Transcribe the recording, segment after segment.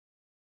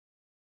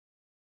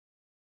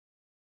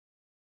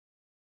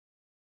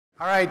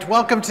All right,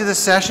 welcome to the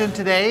session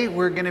today.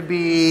 We're going to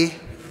be,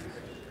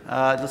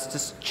 let's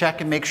just check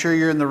and make sure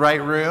you're in the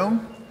right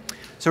room.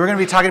 So we're going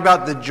to be talking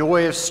about the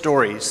joy of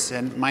stories.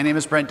 And my name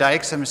is Brent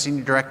Dykes. I'm a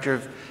Senior Director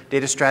of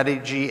Data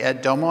Strategy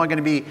at Domo. I'm going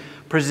to be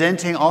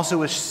presenting also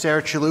with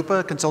Sarah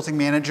Chalupa, Consulting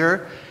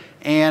Manager,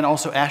 and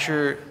also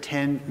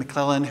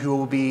Tenn-McClellan, who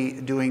will be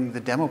doing the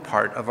demo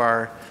part of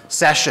our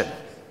session.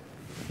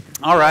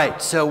 All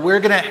right, so we're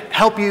going to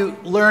help you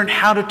learn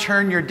how to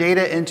turn your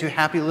data into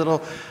happy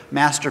little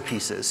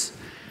masterpieces.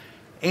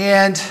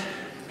 And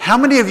how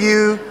many of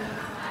you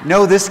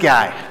know this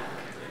guy?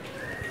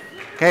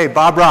 Okay,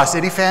 Bob Ross.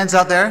 Any fans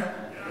out there?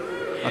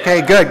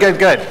 Okay, good, good,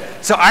 good.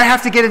 So I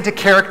have to get into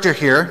character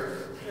here,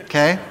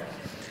 okay?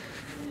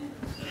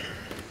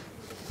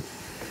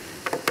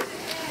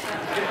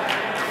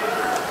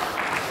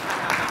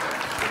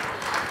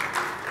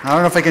 I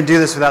don't know if I can do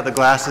this without the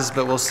glasses,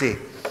 but we'll see.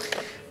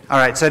 All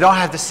right, so I don't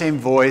have the same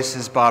voice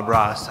as Bob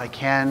Ross. I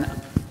can,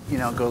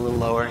 go a little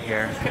lower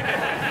here.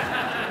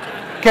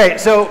 Okay,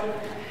 so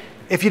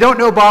if you don't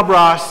know Bob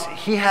Ross,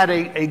 he had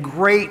a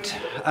great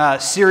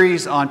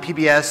series on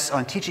PBS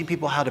on teaching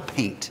people how to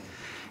paint.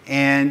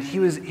 And he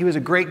was a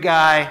great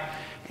guy.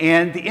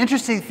 And the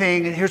interesting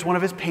thing, and here's one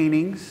of his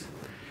paintings.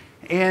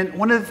 And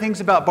one of the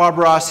things about Bob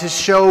Ross, his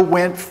show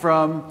went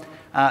from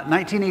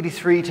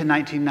 1983 to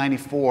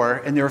 1994,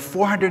 and there were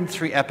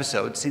 403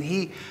 episodes, and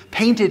he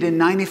painted in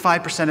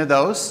 95% of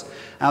those.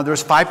 There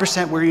was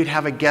 5% where you'd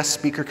have a guest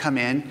speaker come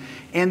in,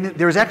 and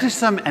there was actually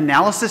some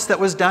analysis that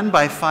was done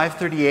by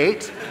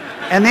 538,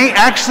 and they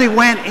actually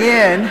went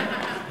in,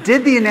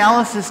 did the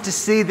analysis to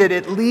see that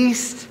at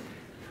least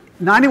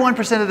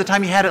 91% of the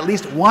time he had at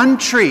least one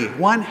tree,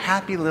 one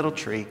happy little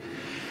tree,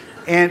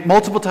 and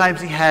multiple times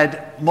he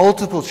had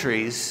multiple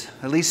trees,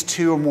 at least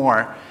two or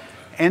more.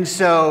 And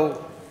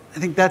so I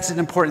think that's an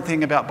important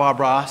thing about Bob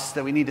Ross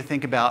that we need to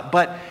think about.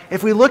 But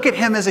if we look at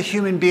him as a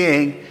human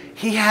being,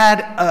 he had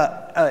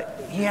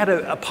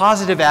a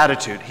positive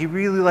attitude. He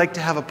really liked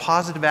to have a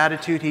positive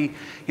attitude. He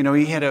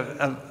had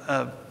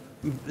a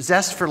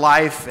zest for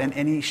life,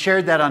 and he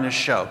shared that on his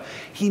show.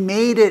 He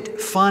made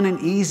it fun and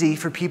easy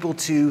for people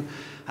to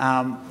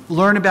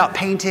learn about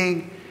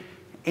painting,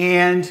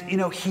 and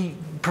he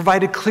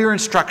provided clear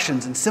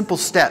instructions and simple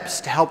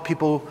steps to help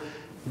people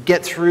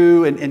get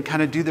through and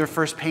kind of do their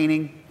first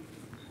painting.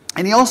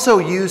 And he also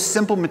used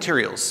simple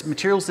materials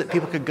that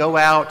people could go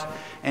out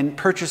and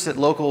purchase at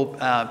local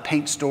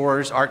paint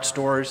stores, art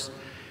stores.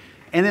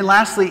 And then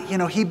lastly,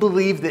 he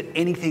believed that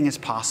anything is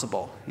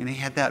possible. He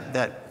had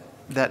that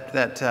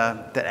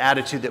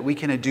attitude that we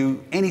can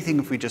do anything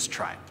if we just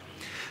try.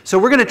 So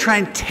we're going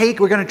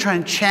to try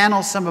and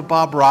channel some of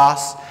Bob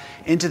Ross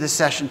into the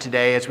session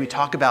today as we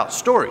talk about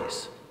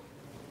stories.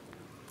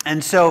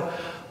 And so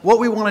what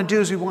we want to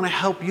do is we want to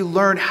help you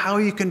learn how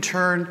you can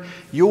turn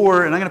and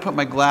I'm going to put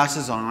my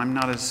glasses on. I'm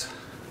not as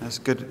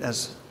good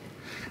as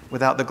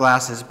without the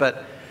glasses,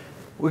 but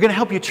we're going to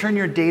help you turn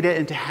your data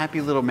into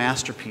happy little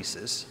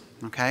masterpieces,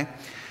 okay?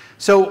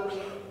 So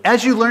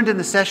as you learned in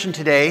the session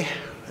today,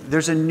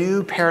 there's a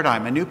new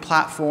paradigm, a new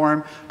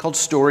platform called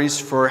Stories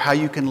for how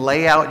you can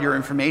lay out your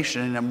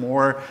information in a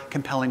more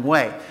compelling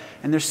way.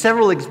 And there's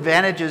several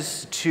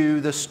advantages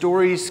to the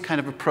stories kind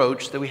of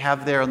approach that we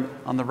have there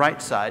on the right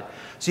side.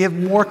 So you have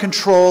more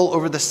control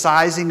over the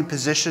sizing and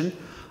position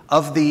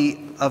of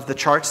the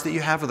charts that you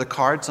have or the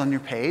cards on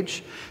your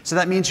page. So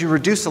that means you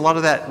reduce a lot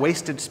of that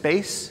wasted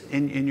space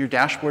in your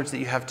dashboards that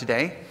you have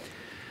today,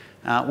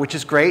 which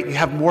is great. You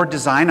have more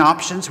design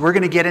options. We're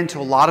going to get into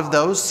a lot of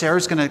those.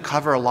 Sarah's going to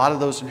cover a lot of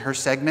those in her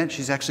segment.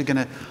 She's actually going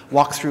to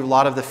walk through a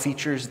lot of the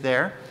features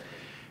there.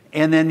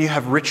 And then you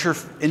have richer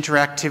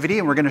interactivity,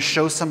 and we're going to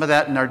show some of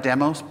that in our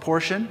demos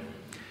portion.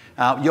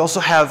 You also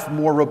have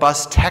more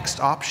robust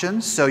text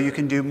options, so you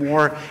can do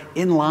more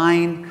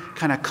inline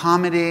kind of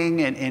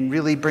commenting and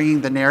really bringing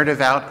the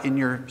narrative out in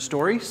your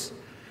stories.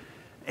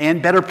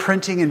 And better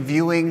printing and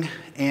viewing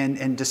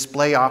and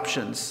display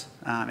options,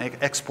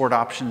 export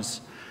options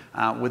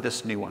with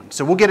this new one.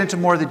 So we'll get into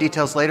more of the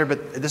details later,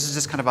 but this is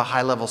just kind of a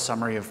high-level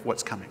summary of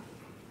what's coming.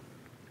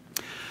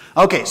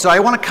 Okay, so I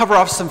want to cover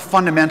off some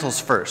fundamentals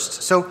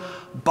first. So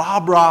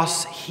Bob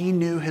Ross, he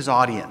knew his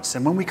audience.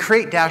 And when we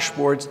create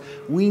dashboards,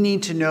 we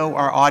need to know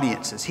our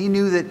audiences. He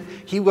knew that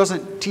he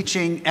wasn't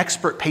teaching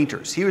expert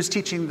painters. He was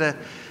teaching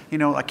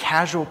a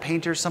casual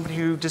painter, somebody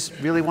who just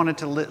really wanted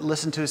to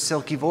listen to his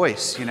silky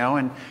voice,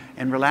 and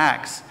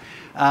relax.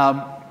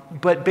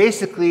 But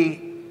basically,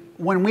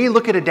 when we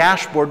look at a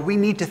dashboard, we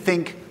need to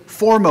think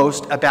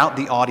foremost about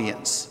the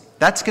audience.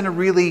 That's going to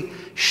really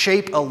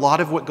shape a lot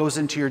of what goes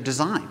into your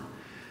design.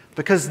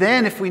 Because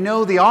then if we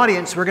know the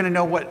audience, we're going to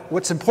know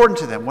what's important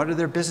to them. What are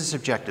their business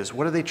objectives?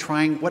 What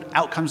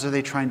outcomes are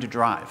they trying to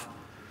drive?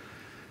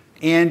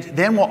 And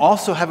then we'll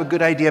also have a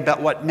good idea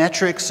about what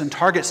metrics and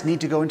targets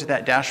need to go into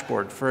that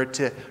dashboard for it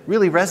to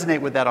really resonate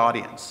with that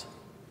audience.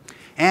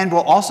 And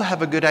we'll also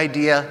have a good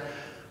idea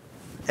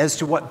as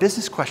to what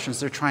business questions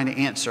they're trying to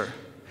answer.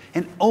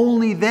 And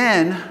only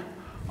then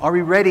Are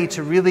we ready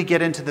to really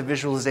get into the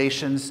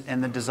visualizations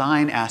and the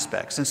design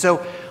aspects? And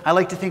so I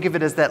like to think of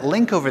it as that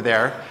link over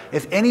there.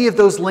 If any of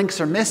those links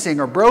are missing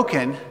or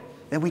broken,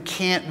 then we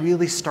can't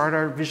really start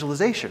our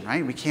visualization,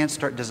 right? We can't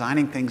start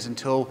designing things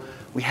until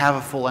we have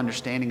a full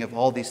understanding of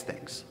all these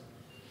things.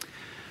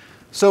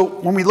 So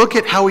when we look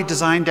at how we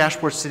design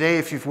dashboards today,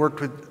 if you've worked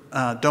with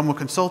Domo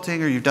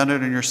Consulting or you've done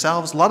it on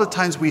yourselves, a lot of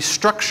times we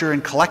structure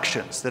in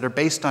collections that are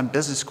based on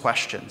business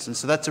questions. And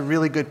so that's a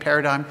really good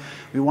paradigm.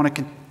 We want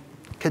to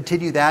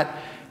continue that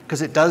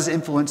because it does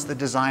influence the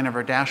design of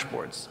our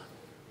dashboards.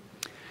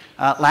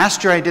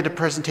 Last year I did a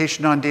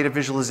presentation on data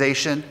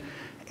visualization,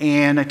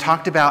 and I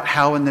talked about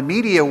how in the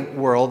media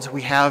world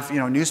we have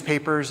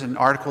newspapers and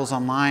articles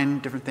online,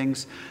 different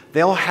things.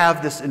 They'll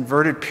have this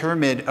inverted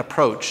pyramid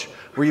approach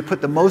where you put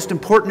the most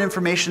important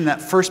information in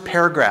that first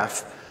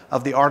paragraph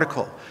of the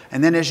article.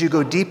 And then as you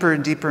go deeper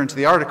and deeper into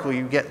the article,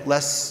 you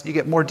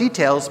get more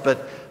details,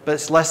 but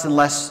it's less and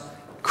less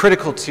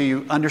critical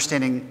to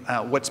understanding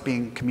what's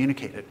being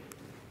communicated.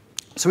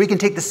 So we can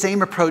take the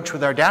same approach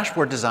with our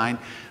dashboard design.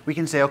 We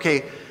can say,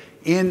 okay,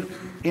 in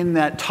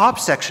that top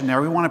section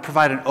there, we want to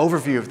provide an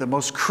overview of the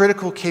most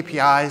critical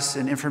KPIs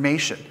and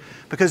information.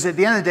 Because at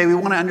the end of the day, we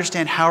want to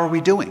understand how are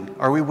we doing?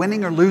 Are we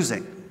winning or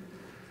losing?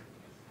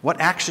 What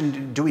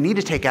action do we need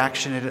to take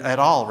action at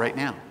all right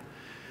now?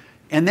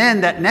 And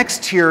then that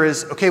next tier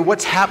is, okay,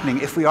 what's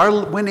happening? If we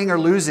are winning or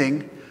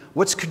losing,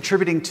 what's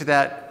contributing to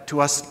that, to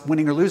us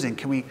winning or losing?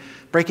 Can we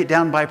break it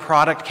down by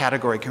product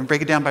category? Can we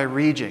break it down by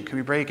region? Can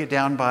we break it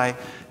down by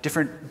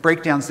different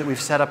breakdowns that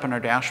we've set up on our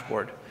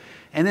dashboard?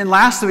 And then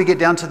lastly, we get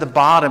down to the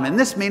bottom, and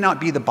this may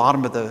not be the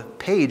bottom of the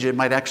page. It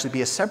might actually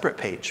be a separate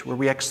page where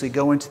we actually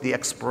go into the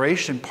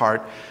exploration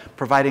part,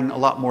 providing a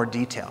lot more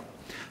detail.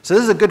 So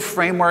this is a good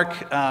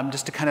framework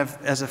just to kind of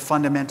as a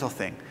fundamental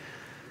thing.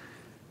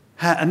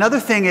 Another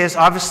thing is,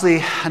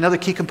 obviously, another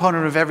key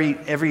component of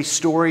every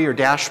story or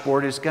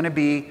dashboard is going to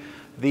be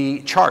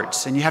the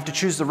charts. And you have to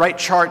choose the right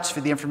charts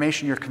for the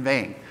information you're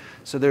conveying.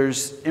 So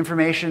there's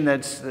information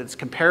that's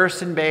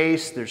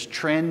comparison-based, there's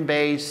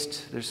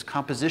trend-based, there's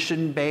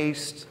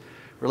composition-based,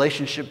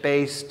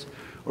 relationship-based,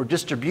 or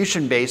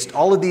distribution-based.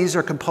 All of these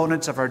are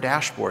components of our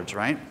dashboards,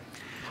 right?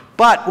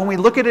 But when we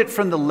look at it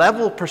from the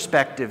level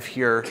perspective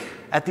here,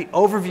 at the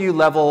overview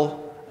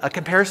level, a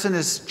comparison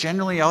is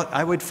generally,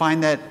 I would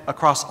find that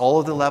across all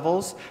of the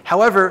levels.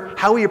 However,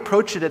 how we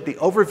approach it at the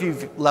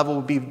overview level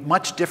would be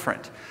much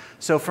different.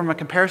 So from a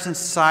comparison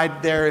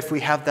side there, if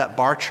we have that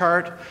bar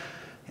chart,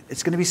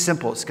 it's going to be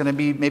simple. It's going to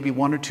be maybe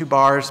 1 or 2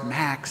 bars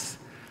max.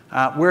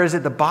 Whereas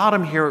at the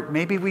bottom here,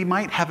 maybe we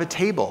might have a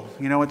table.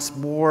 It's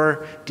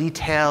more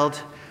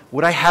detailed.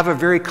 Would I have a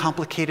very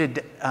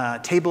complicated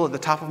table at the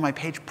top of my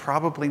page?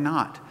 Probably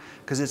not.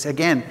 Because it's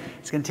going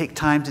to take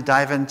time to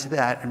dive into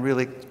that and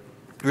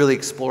really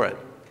explore it.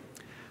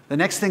 The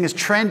next thing is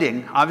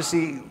trending.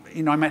 Obviously,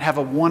 I might have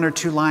a 1 or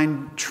 2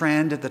 line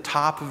trend at the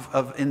top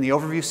in the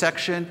overview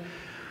section.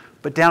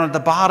 But down at the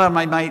bottom,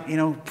 I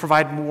might,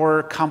 provide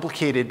more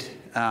complicated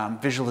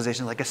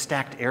visualization, like a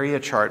stacked area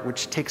chart,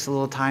 which takes a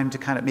little time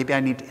to maybe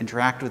I need to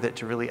interact with it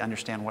to really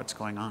understand what's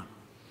going on.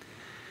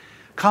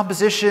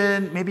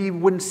 Composition, maybe you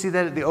wouldn't see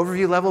that at the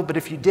overview level, but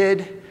if you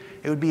did,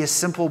 it would be a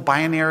simple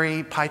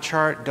binary pie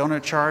chart,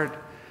 donut chart.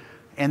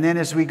 And then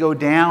as we go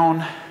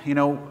down,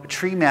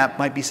 tree map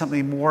might be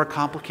something more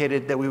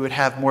complicated that we would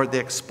have more at the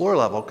explore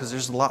level because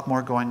there's a lot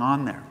more going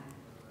on there.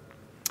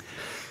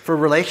 For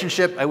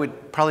relationship, I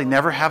would probably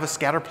never have a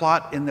scatter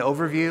plot in the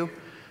overview,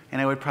 and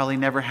I would probably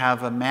never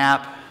have a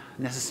map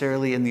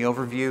necessarily in the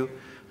overview.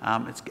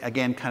 It's,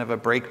 again, kind of a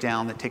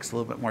breakdown that takes a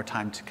little bit more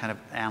time to kind of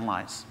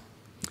analyze.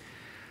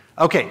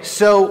 Okay,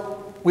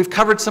 so we've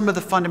covered some of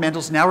the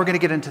fundamentals. Now we're going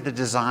to get into the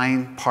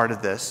design part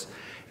of this.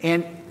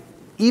 And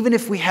even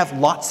if we have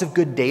lots of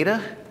good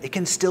data, it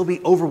can still be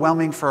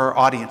overwhelming for our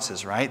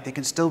audiences, right? They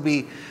can still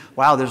be,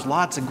 wow, there's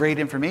lots of great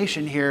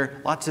information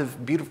here, lots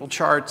of beautiful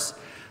charts.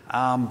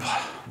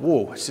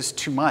 Whoa, it's just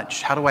too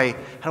much. How do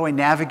I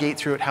navigate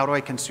through it? How do I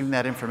consume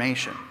that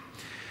information?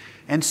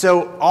 And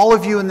so all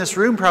of you in this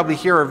room probably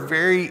here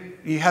are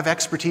you have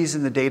expertise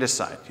in the data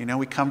side.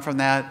 We come from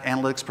that,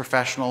 analytics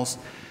professionals,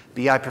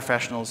 BI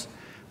professionals.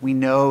 We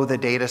know the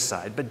data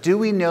side, but do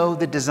we know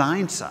the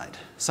design side?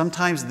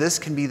 Sometimes this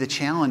can be the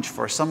challenge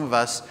for some of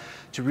us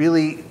to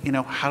really,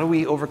 how do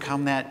we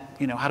overcome that?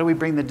 How do we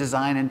bring the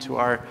design into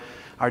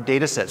our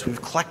data sets?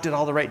 We've collected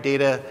all the right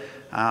data.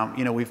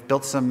 We've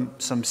built some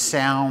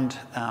sound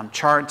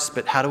charts,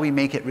 but how do we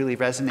make it really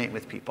resonate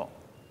with people?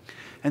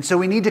 And so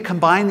we need to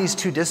combine these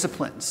two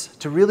disciplines.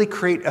 To really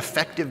create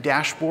effective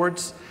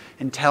dashboards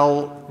and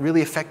tell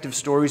really effective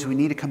stories, we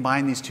need to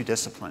combine these two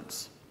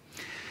disciplines.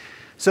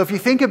 So if you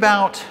think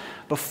about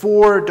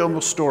before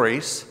Domo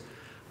Stories,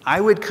 I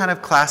would kind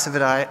of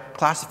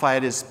classify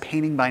it as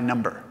painting by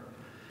number,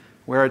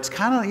 where it's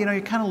kind of,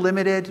 you're kind of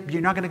limited.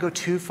 You're not going to go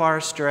too far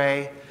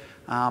astray.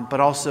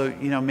 But also,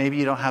 maybe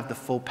you don't have the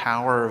full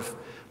power of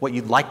what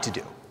you'd like to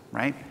do,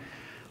 right?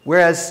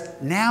 Whereas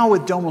now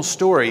with Domo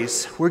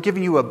Stories, we're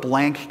giving you a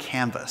blank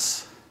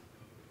canvas.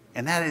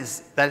 And that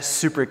is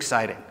super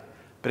exciting.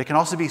 But it can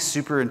also be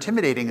super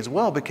intimidating as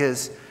well,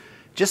 because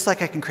just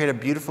like I can create a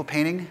beautiful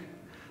painting,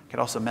 I can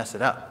also mess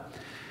it up.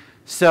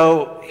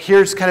 So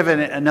here's kind of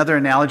another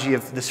analogy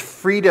of this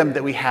freedom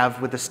that we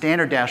have with the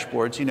standard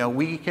dashboards. You know,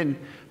 we can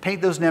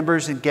paint those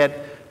numbers and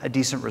get a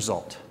decent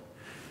result.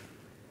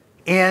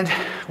 And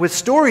with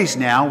stories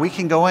now, we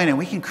can go in and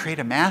we can create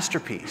a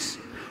masterpiece.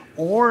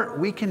 Or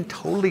we can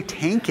totally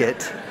tank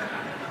it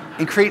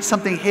and create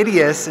something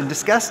hideous and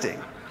disgusting.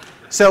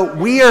 So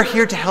we are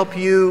here to help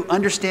you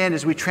understand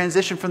as we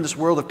transition from this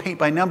world of paint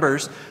by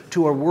numbers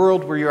to a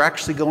world where you're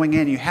actually going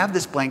in, you have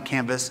this blank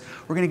canvas.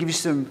 We're going to give you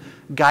some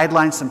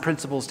guidelines, some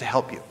principles to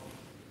help you.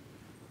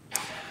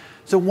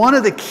 So one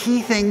of the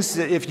key things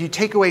that if you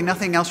take away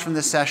nothing else from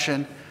this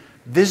session,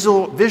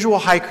 visual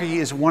hierarchy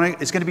is going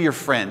to be your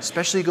friend,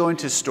 especially going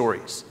to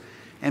stories.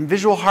 And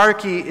visual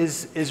hierarchy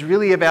is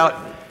really about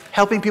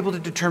helping people to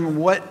determine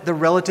what the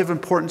relative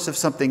importance of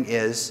something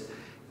is,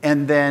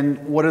 and then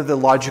what are the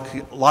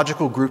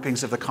logical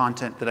groupings of the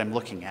content that I'm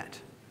looking at.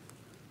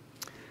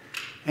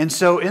 And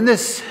so in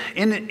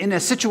a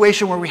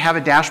situation where we have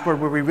a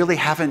dashboard where we really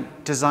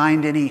haven't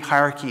designed any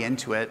hierarchy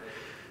into it,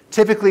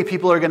 typically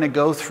people are going to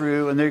go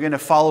through and they're going to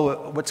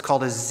follow what's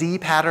called a Z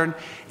pattern.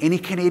 Any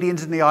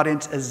Canadians in the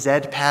audience, a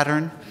Z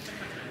pattern?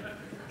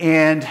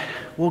 And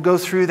we'll go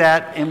through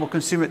that and we'll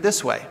consume it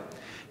this way.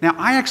 Now,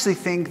 I actually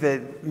think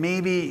that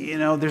maybe,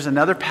 there's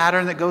another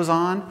pattern that goes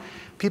on.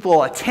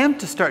 People attempt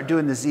to start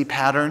doing the Z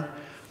pattern,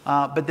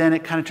 but then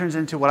it kind of turns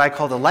into what I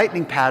call the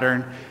lightning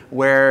pattern,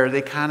 where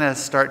they kind of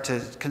start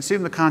to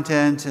consume the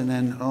content and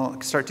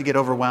then start to get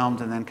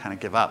overwhelmed and then kind of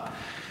give up.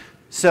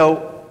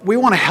 So we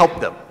want to help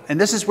them. And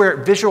this is where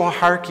visual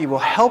hierarchy will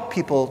help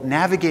people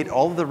navigate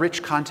all of the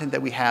rich content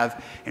that we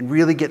have and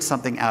really get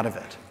something out of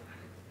it.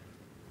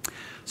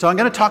 So I'm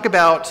going to talk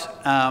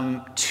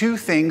about two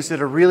things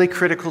that are really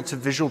critical to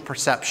visual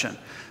perception.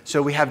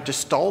 So we have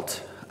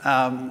Gestalt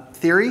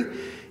theory,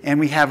 and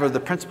we have the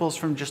principles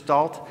from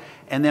Gestalt,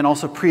 and then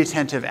also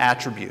pre-attentive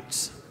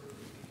attributes.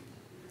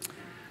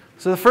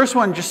 So the first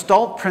one,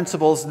 Gestalt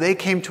principles, they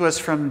came to us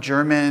from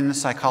German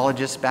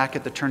psychologists back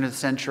at the turn of the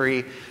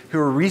century who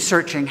were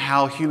researching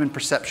how human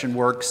perception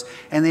works,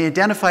 and they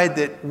identified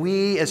that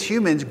we as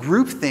humans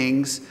group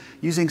things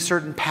using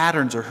certain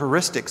patterns or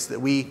heuristics that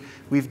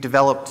we've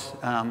developed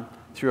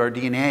through our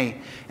DNA.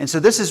 And so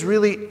this is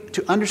really,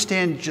 to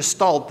understand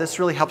Gestalt, this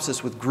really helps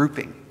us with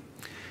grouping.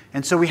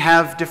 And so we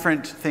have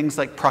different things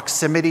like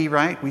proximity,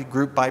 right? We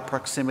group by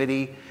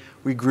proximity.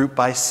 We group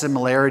by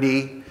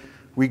similarity.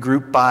 We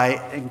group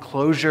by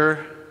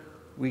enclosure.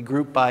 We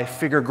group by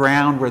figure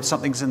ground, where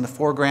something's in the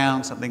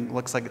foreground, something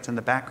looks like it's in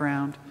the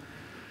background.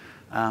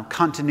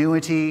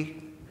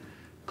 Continuity,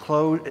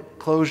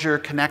 closure,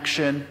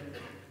 connection,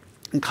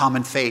 and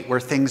common fate, where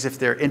things, if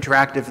they're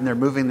interactive and they're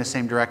moving in the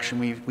same direction,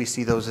 we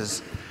see those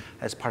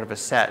as part of a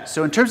set.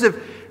 So in terms of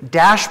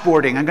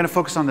dashboarding, I'm going to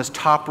focus on this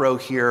top row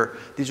here.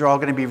 These are all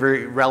going to be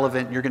very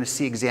relevant. You're going to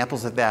see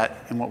examples of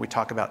that in what we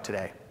talk about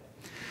today.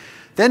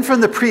 Then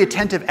from the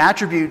pre-attentive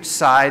attribute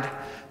side,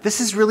 this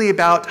is really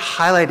about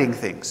highlighting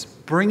things,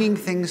 bringing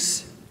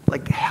things,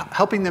 like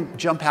helping them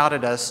jump out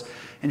at us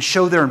and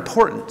show their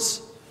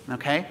importance,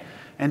 okay?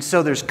 And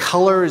so there's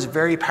color is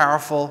very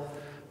powerful.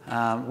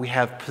 We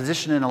have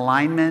position and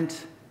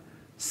alignment,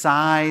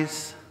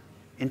 size,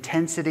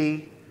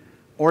 intensity,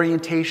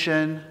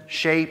 orientation,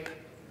 shape,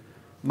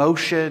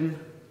 motion,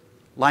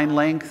 line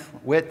length,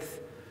 width,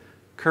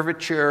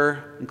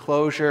 curvature,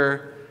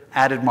 enclosure,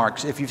 added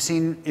marks. If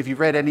you've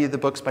read any of the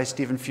books by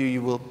Stephen Few,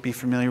 you will be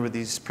familiar with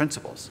these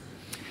principles.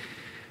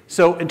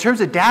 So in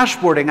terms of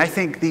dashboarding, I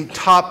think the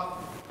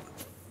top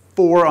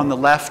four on the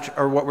left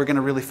are what we're going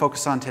to really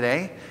focus on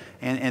today.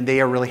 And they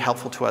are really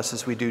helpful to us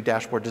as we do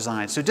dashboard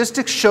design. So just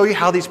to show you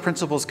how these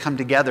principles come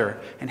together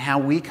and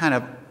how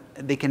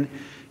they can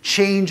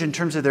change in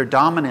terms of their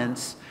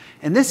dominance.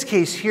 In this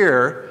case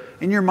here,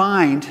 in your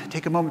mind,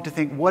 take a moment to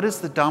think, what is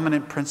the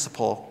dominant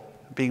principle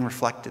being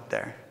reflected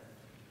there?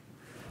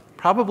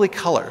 Probably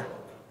color,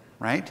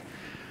 right?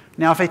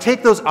 Now, if I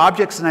take those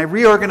objects and I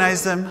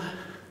reorganize them,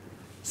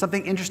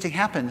 something interesting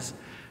happens.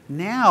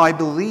 Now, I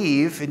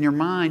believe, in your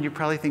mind, you're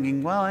probably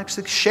thinking, well,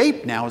 actually,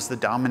 shape now is the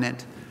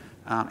dominant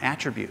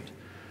attribute.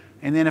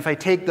 And then if I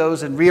take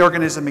those and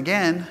reorganize them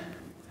again,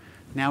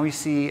 now we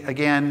see,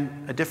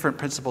 again, a different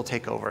principle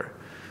take over.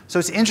 So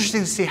it's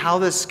interesting to see how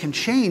this can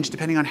change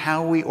depending on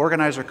how we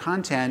organize our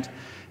content,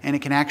 and it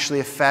can actually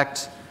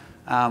affect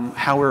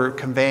how we're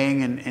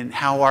conveying and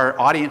how our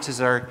audiences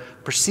are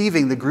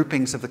perceiving the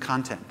groupings of the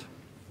content.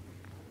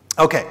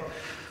 Okay,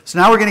 so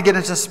now we're going to get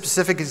into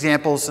specific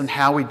examples and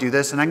how we do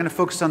this, and I'm going to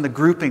focus on the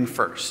grouping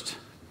first.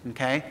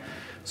 Okay,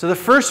 so the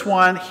first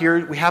one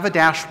here, we have a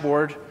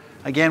dashboard.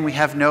 Again, we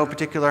have no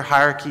particular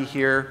hierarchy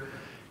here.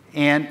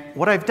 And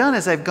what I've done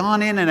is I've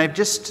gone in and I've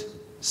just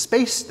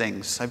spaced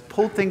things. I've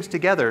pulled things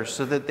together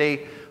so that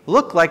they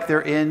look like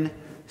they're in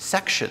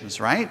sections,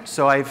 right?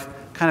 So I've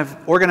kind of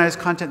organized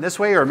content this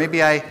way, or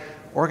maybe I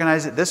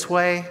organize it this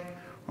way,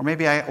 Or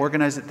maybe I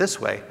organize it this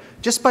way.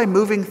 Just by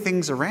moving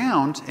things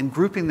around and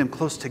grouping them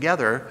close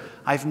together,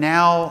 I've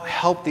now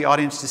helped the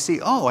audience to see,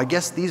 oh, I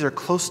guess these are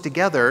close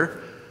together.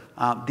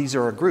 These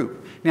are a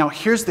group. Now,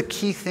 here's the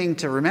key thing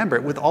to remember.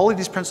 With all of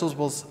these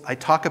principles I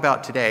talk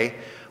about today,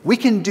 we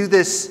can do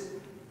this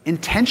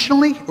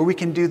intentionally or we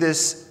can do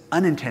this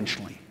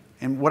unintentionally.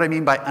 And what I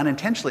mean by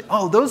unintentionally,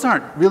 oh, those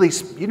aren't really,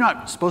 you're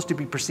not supposed to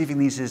be perceiving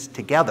these as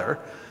together,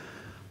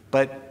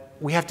 but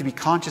we have to be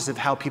conscious of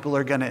how people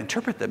are going to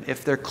interpret them.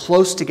 If they're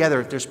close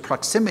together, if there's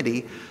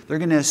proximity, they're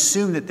going to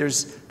assume that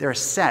they're a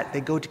set,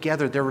 they go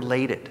together, they're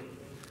related.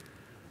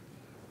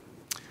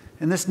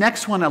 And this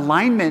next one,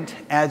 alignment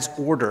adds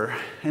order.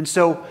 And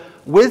so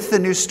with the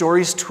new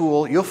stories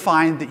tool, you'll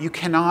find that you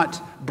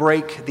cannot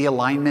break the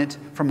alignment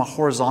from a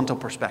horizontal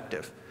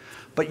perspective.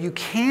 But you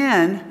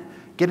can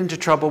get into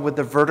trouble with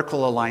the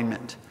vertical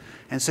alignment.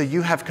 And so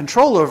you have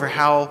control over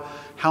how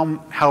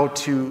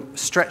to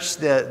stretch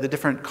the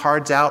different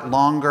cards out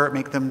longer,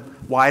 make them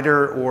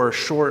wider or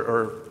short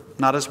or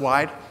not as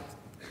wide.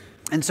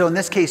 And so in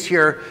this case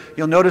here,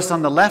 you'll notice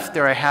on the left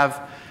there I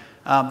have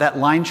that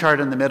line chart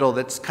in the middle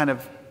that's kind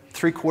of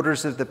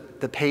 3/4 of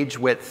the page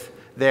width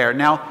there.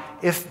 Now,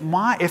 if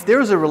there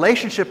was a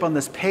relationship on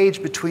this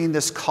page between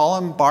this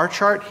column bar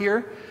chart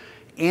here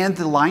and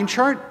the line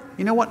chart,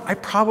 you know what? I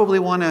probably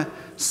want to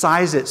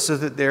size it so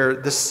that they're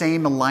the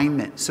same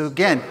alignment. So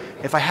again,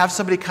 if I have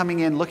somebody coming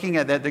in looking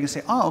at that, they're going to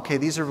say, oh, okay,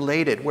 these are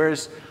related.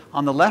 Whereas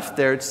on the left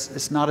there,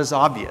 it's not as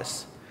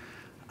obvious.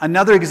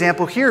 Another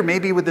example here,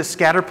 maybe with the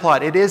scatter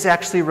plot, it is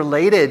actually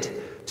related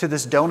to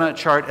this donut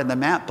chart and the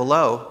map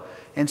below.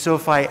 And so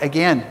if I,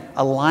 again,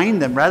 align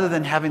them, rather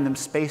than having them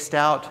spaced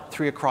out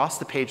 3 across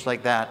the page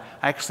like that,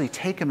 I actually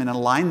take them and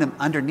align them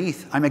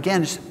underneath. I'm,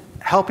 again, just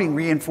helping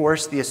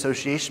reinforce the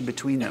association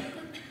between them.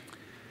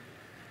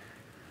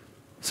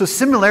 So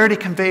similarity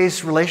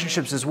conveys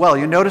relationships as well.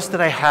 You notice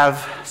that I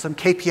have some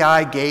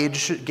KPI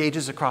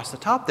gauges across the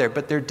top there,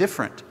 but they're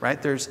different,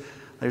 right? There's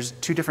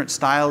 2 different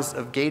styles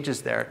of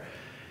gauges there.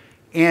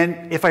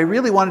 And if I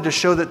really wanted to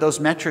show that those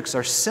metrics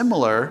are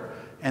similar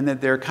and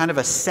that they're kind of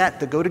a set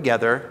that go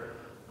together,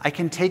 I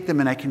can take them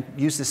and I can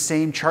use the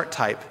same chart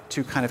type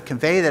to kind of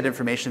convey that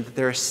information that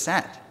they're a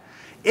set.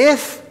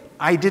 If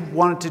I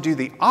wanted to do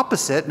the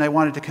opposite and I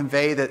wanted to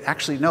convey that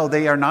actually, no,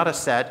 they are not a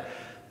set,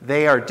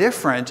 they are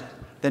different,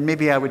 then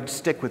maybe I would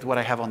stick with what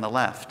I have on the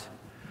left.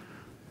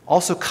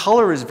 Also,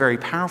 color is very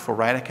powerful,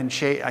 right?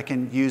 I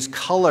can use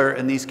color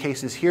in these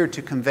cases here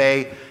to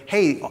convey,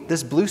 hey,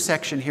 this blue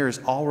section here is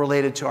all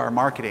related to our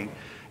marketing,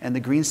 and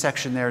the green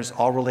section there is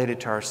all related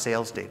to our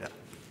sales data.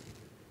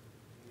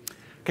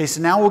 Okay,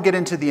 so now we'll get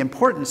into the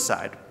importance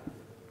side.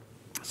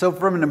 So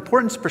from an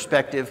importance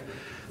perspective,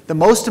 the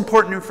most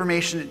important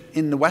information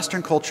in the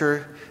Western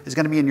culture is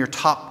going to be in your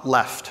top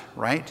left,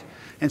 right?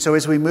 And so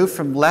as we move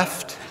from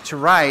left to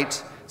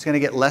right, it's going to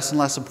get less and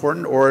less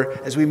important, or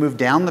as we move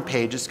down the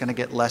page, it's going to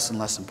get less and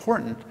less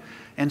important.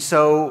 And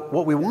so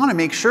what we want to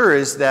make sure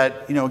is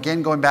that, you know,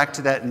 again, going back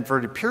to that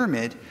inverted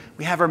pyramid,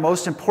 we have our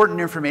most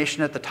important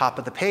information at the top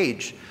of the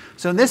page.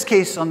 So in this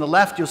case, on the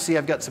left, you'll see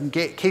I've got some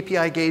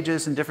KPI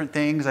gauges and different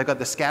things. I've got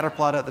the scatter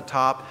plot at the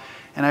top,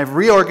 and I've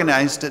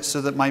reorganized it so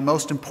that my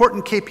most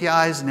important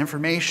KPIs and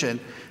information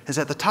is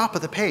at the top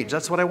of the page.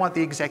 That's what I want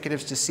the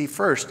executives to see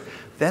first.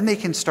 Then they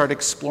can start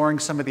exploring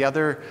some of the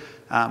other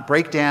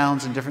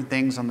breakdowns and different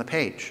things on the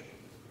page.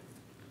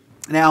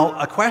 Now,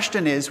 a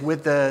question is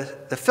with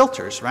the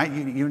filters, right?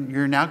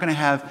 You're now going to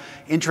have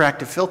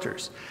interactive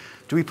filters.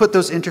 Do we put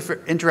those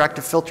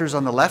interactive filters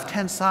on the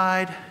left-hand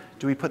side?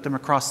 Do we put them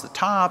across the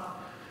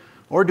top?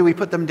 Or do we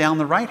put them down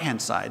the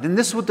right-hand side? And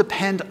this will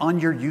depend on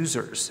your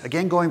users.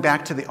 Again, going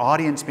back to the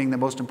audience being the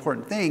most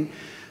important thing.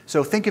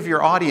 So think of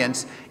your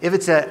audience. If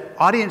it's an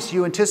audience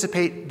you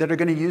anticipate that are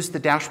going to use the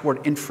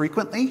dashboard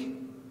infrequently,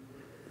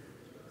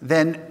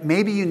 then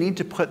maybe you need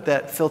to put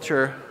that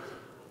filter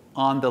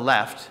on the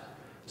left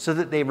so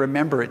that they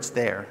remember it's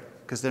there,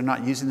 because they're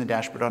not using the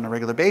dashboard on a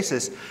regular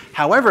basis.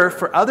 However,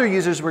 for other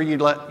users where you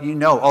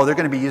know, oh, they're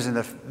going to be using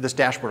this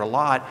dashboard a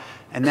lot,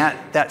 and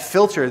that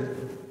filter,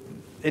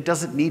 it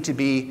doesn't need to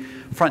be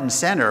front and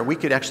center. We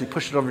could actually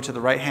push it over to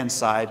the right-hand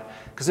side,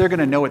 because they're going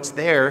to know it's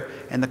there,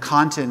 and the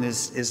content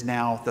is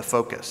now the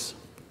focus.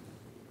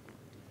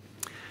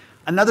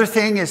 Another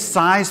thing is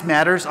size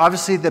matters.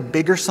 Obviously, the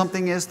bigger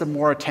something is, the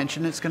more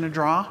attention it's going to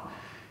draw.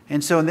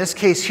 And so in this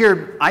case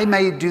here, I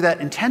may do that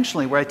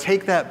intentionally, where I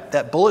take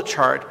that bullet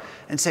chart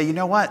and say, you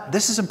know what,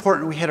 this is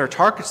important. We hit our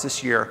targets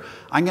this year.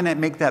 I'm going to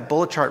make that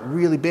bullet chart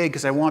really big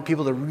because I want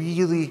people to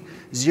really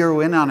zero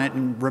in on it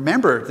and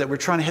remember that we're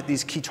trying to hit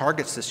these key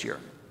targets this year.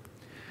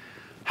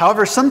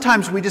 However,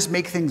 sometimes we just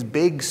make things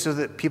big so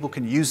that people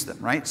can use them,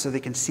 right? So they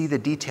can see the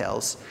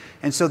details.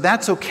 And so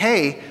that's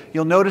okay.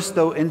 You'll notice,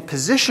 though, in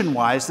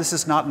position-wise, this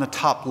is not in the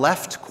top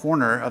left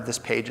corner of this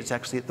page. It's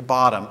actually at the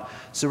bottom.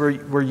 So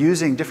we're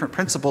using different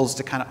principles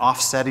to kind of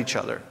offset each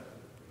other.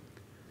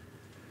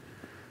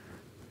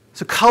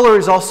 So color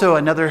is also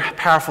another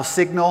powerful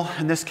signal.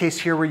 In this case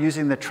here, we're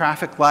using the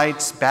traffic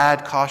lights,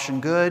 bad, caution,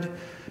 good.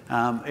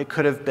 It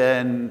could have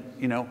been,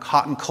 you know,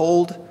 hot and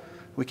cold.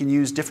 We can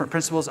use different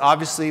principles.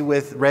 Obviously,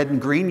 with red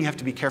and green, you have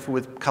to be careful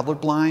with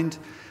colorblind.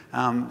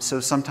 So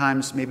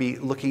sometimes maybe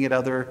looking at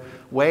other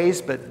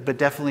ways, but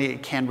definitely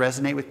it can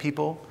resonate with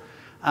people.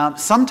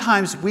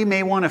 Sometimes we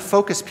may want to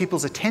focus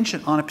people's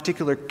attention on a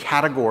particular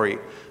category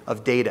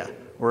of data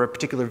or a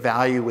particular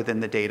value within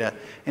the data.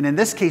 And in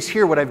this case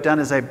here, what I've done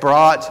is I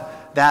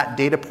brought that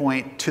data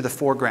point to the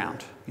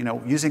foreground,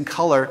 using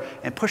color,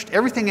 and pushed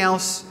everything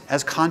else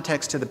as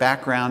context to the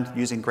background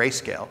using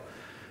grayscale.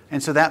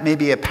 And so that may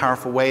be a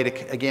powerful way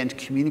to, again, to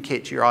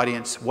communicate to your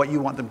audience what you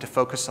want them to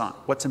focus on,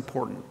 what's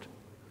important.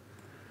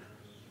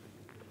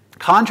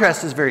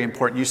 Contrast is very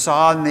important. You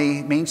saw in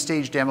the main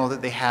stage demo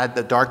that they had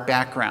the dark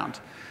background.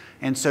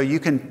 And so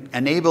you can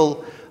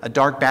enable a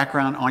dark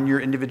background on your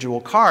individual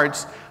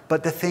cards,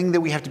 but the thing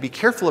that we have to be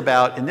careful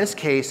about in this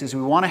case is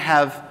we want to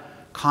have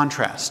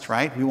contrast,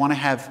 right? We want to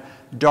have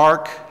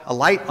a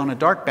light on a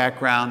dark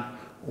background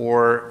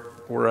or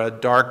a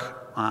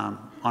dark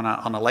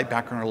on a light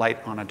background or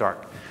light on a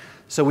dark.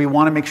 So we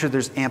want to make sure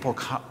there's ample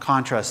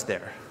contrast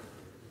there.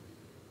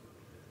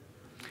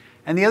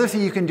 And the other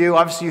thing you can do,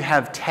 obviously you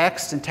have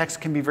text, and text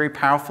can be very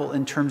powerful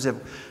in terms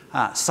of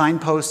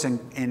signposts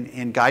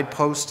and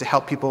guideposts to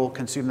help people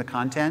consume the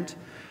content.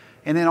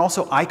 And then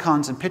also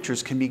icons and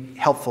pictures can be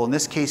helpful. In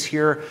this case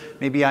here,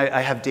 maybe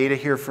I have data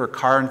here for a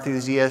car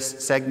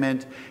enthusiast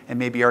segment and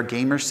maybe our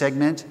gamer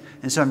segment.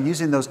 And so I'm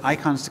using those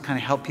icons to kind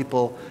of help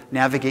people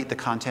navigate the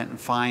content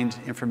and find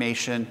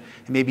information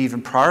and maybe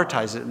even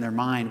prioritize it in their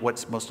mind,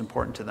 what's most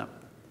important to them.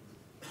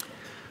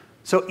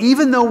 So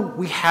even though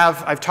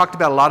I've talked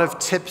about a lot of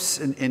tips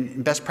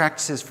and best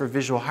practices for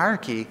visual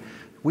hierarchy,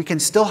 we can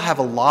still have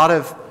a lot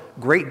of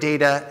great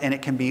data and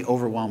it can be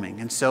overwhelming.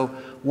 And so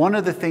one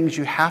of the things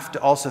you have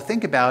to also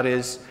think about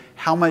is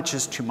how much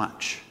is too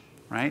much,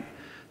 right?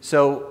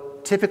 So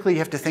typically you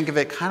have to think of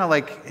it kind of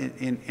like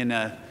in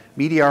a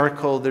media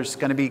article, there's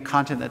going to be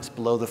content that's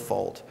below the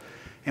fold.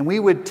 And we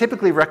would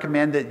typically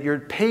recommend that your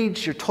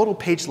total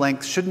page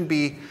length shouldn't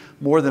be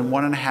more than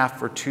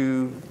 1.5 or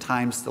 2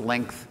 times the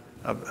length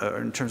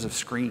in terms of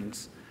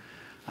screens.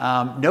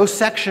 No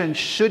section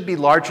should be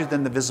larger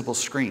than the visible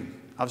screen.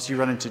 Obviously, you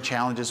run into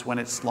challenges when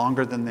it's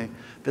longer than the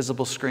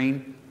visible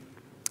screen.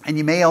 And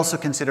you may also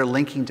consider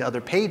linking to other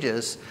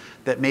pages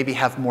that maybe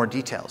have more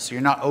details, so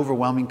you're not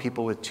overwhelming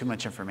people with too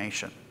much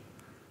information.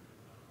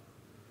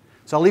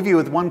 So I'll leave you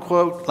with one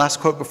quote, last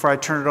quote before I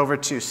turn it over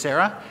to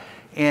Sarah.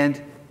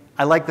 And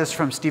I like this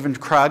from Stephen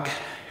Krug,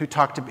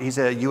 he's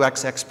a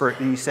UX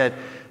expert, and he said,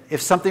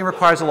 if something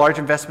requires a large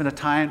investment of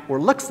time or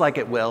looks like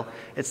it will,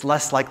 it's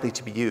less likely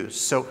to be used.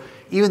 So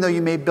even though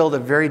you may build a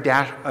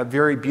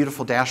very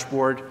beautiful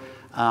dashboard,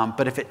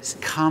 but if it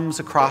comes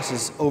across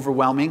as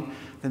overwhelming,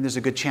 then there's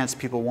a good chance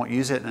people won't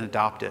use it and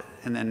adopt it.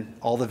 And then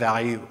all the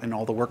value and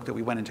all the work that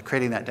we went into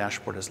creating that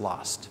dashboard is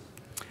lost.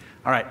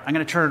 All right, I'm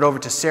going to turn it over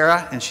to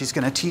Sarah, and she's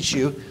going to teach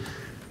you,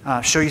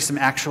 show you some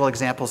actual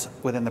examples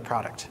within the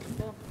product.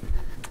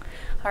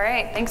 All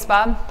right, thanks,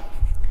 Bob.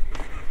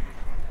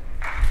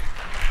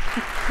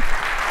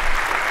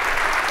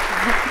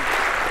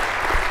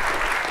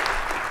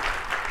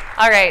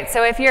 All right,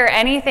 so if you're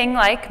anything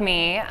like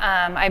me,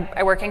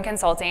 I work in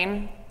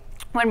consulting.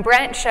 When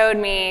Brent showed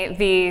me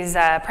these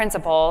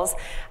principles,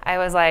 I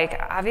was like,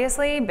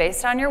 obviously,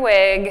 based on your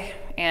wig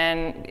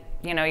and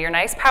your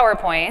nice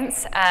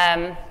PowerPoints,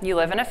 you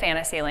live in a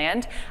fantasy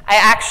land. I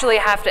actually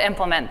have to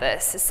implement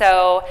this.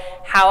 So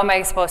how am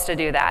I supposed to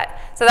do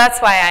that? So that's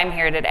why I'm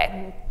here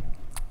today.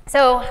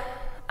 So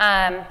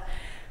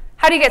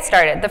how do you get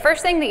started? The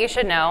first thing that you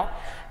should know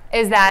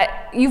is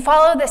that you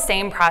follow the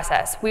same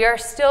process. We are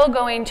still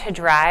going to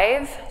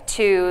drive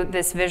to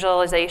this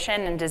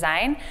visualization and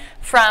design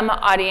from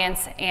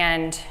audience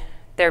and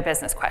their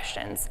business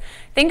questions.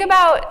 Think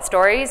about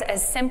stories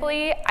as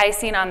simply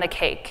icing on the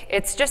cake.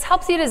 It just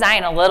helps you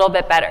design a little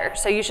bit better,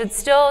 so you should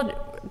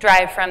still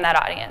drive from that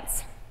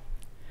audience.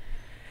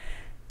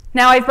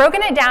 Now, I've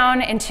broken it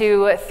down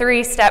into a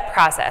 3-step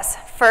process.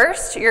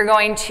 First, you're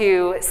going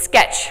to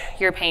sketch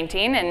your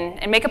painting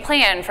and make a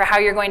plan for how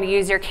you're going to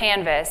use your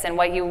canvas and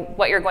what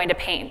you're going to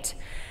paint.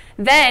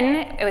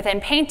 Then, within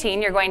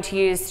painting, you're going to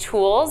use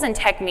tools and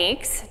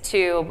techniques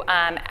to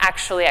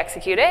actually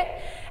execute it.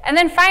 And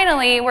then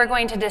finally, we're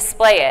going to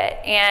display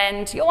it.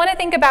 And you'll want to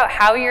think about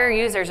how your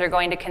users are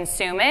going to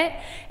consume it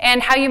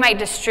and how you might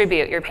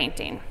distribute your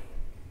painting.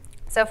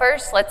 So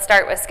first, let's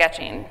start with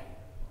sketching.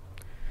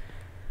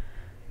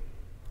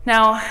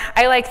 Now,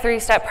 I like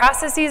 3-step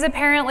processes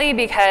apparently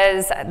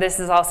because this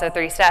is also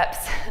 3 steps.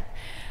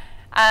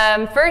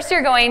 First,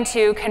 you're going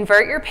to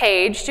convert your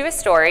page to a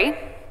story.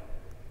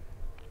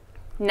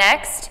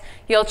 Next,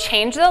 you'll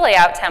change the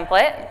layout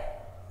template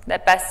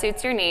that best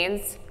suits your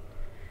needs.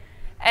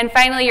 And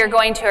finally, you're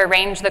going to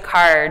arrange the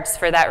cards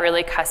for that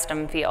really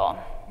custom feel.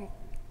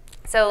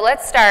 So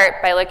let's start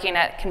by looking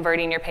at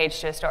converting your page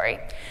to a story.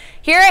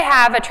 Here I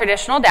have a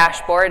traditional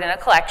dashboard and a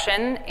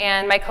collection,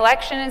 and my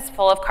collection is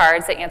full of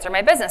cards that answer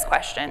my business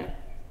question.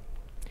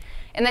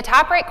 In the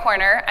top right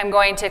corner, I'm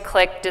going to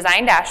click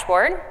Design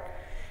Dashboard,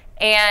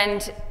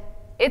 and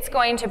it's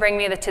going to bring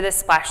me to this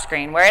splash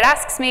screen where it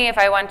asks me if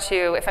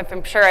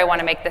I'm sure I want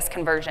to make this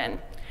conversion.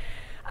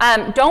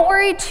 Don't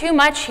worry too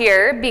much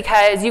here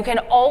because you can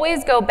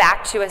always go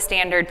back to a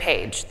standard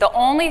page. The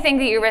only thing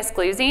that you risk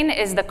losing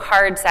is the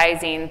card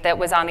sizing that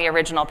was on the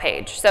original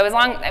page. So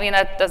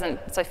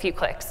it's a few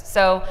clicks.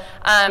 So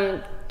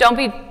don't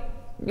be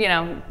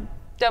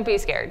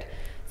scared.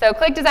 So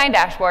click Design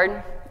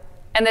Dashboard,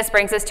 and this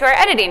brings us to our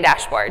editing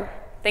dashboard.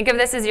 Think of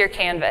this as your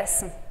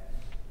canvas.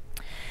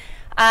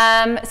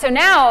 So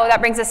now that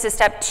brings us to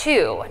step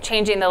 2,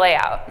 changing the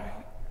layout.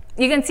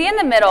 You can see in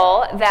the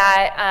middle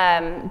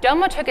that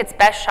Domo took its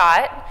best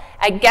shot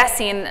at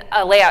guessing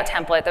a layout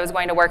template that was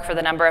going to work for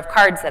the number of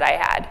cards that I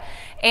had.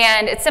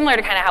 And it's similar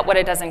to kind of what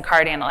it does in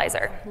Card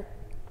Analyzer.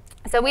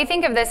 So we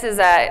think of this as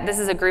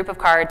a group of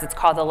cards. It's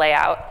called a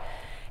layout.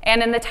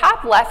 And in the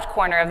top left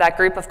corner of that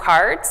group of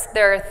cards,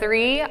 there are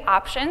 3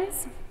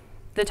 options.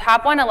 The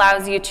top one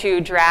allows you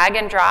to drag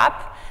and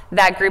drop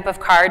that group of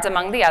cards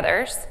among the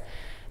others.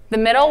 The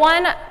middle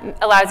one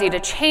allows you to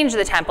change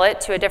the template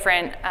to a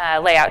different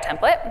layout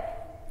template,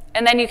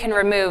 and then you can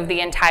remove the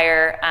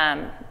entire,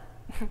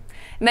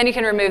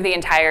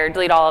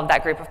 delete all of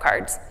that group of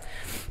cards.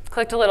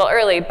 Clicked a little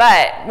early,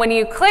 but when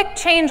you click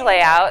Change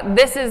Layout,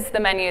 this is the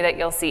menu that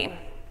you'll see.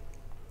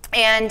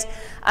 And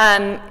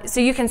so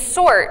you can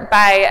sort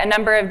by a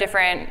number of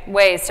different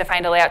ways to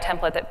find a layout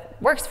template that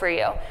works for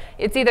you.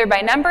 It's either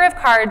by number of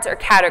cards or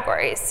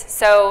categories.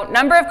 So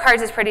number of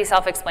cards is pretty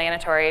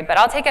self-explanatory, but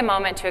I'll take a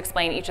moment to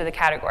explain each of the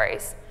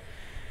categories.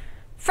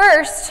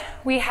 First,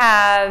 we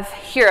have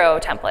hero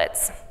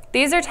templates.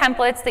 These are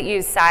templates that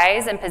use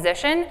size and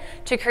position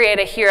to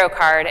create a hero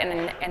card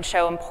and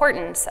show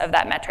importance of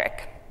that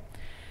metric.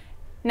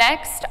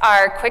 Next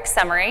are quick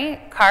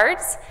summary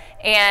cards.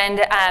 And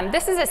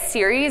this is a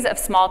series of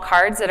small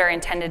cards that are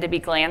intended to be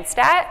glanced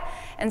at.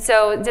 And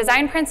so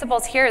design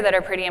principles here that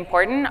are pretty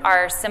important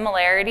are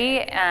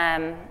similarity,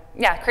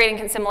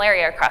 creating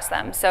similarity across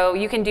them. So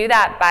you can do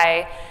that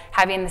by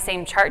having the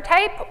same chart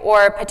type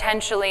or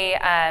potentially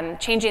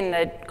changing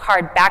the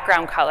card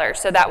background color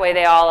so that way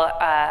they all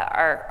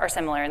are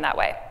similar in that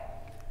way.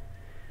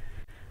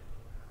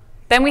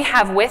 Then we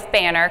have with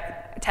banner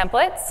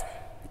templates.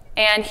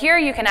 And here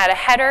you can add a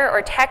header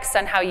or text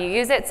on how you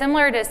use it,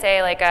 similar to,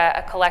 say, like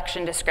a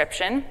collection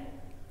description.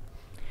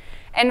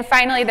 And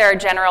finally, there are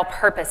general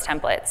purpose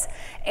templates.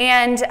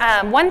 And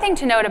one thing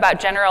to note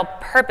about general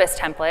purpose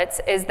templates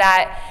is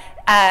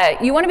that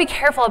you want to be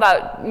careful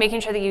about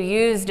making sure that you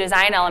use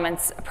design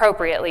elements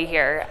appropriately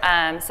here.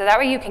 So that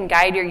way you can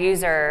guide your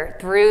user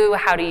through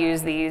how to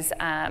use these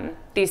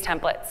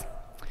templates.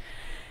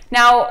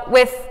 Now,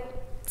 with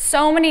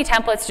so many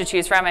templates to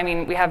choose from,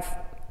 we have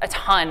a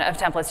ton of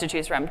templates to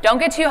choose from. Don't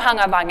get too hung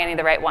up on getting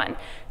the right one.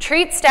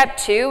 Treat step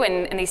 2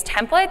 in these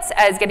templates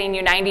as getting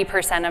you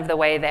 90% of the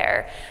way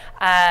there.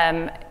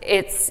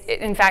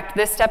 In fact,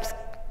 this step's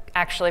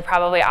actually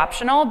probably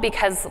optional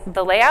because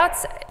the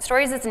layouts,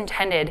 Stories is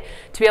intended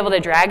to be able to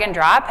drag and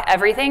drop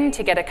everything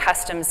to get a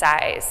custom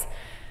size.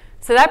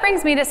 So that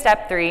brings me to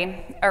step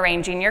 3,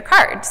 arranging your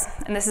cards.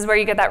 And this is where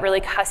you get that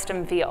really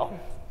custom feel.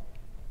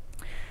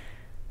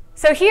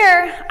 So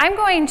here, I'm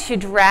going to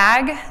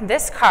drag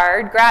this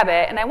card, grab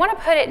it, and I want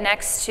to put it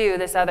next to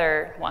this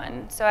other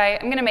one. So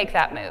I'm going to make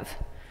that move.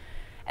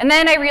 And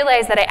then I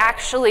realize that I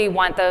actually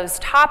want those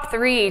top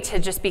 3 to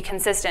just be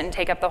consistent and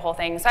take up the whole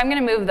thing. So I'm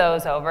going to move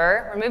those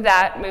over, remove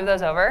that, move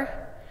those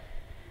over.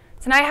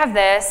 So now I have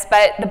this,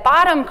 but the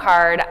bottom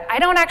card, I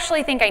don't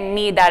actually think I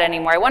need that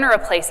anymore. I want to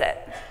replace it.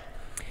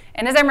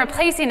 And as I'm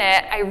replacing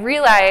it, I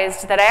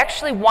realized that I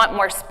actually want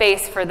more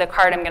space for the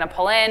card I'm going to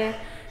pull in.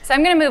 So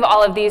I'm going to move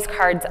all of these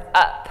cards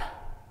up.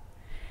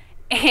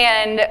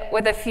 And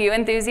with a few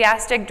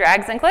enthusiastic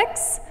drags and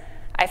clicks,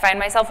 I find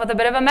myself with a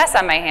bit of a mess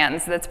on my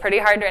hands that's pretty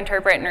hard to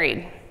interpret and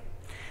read.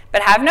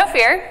 But have no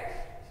fear.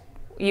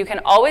 You can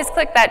always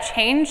click that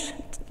change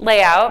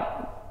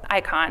layout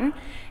icon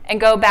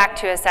and go back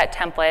to a set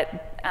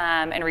template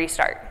and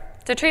restart.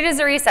 So treat it as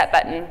a reset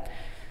button.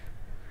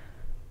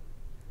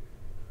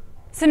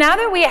 So now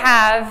that we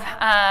have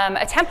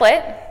a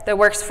template that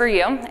works for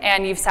you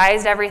and you've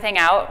sized everything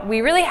out,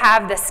 we really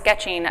have the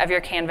sketching of your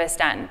canvas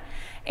done.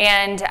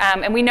 And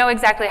we know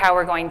exactly how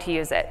we're going to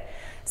use it.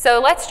 So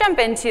let's jump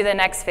into the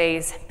next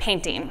phase,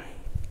 painting.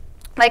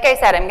 Like I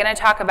said, I'm going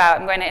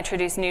to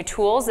introduce new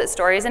tools that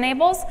Stories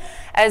enables,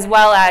 as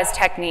well as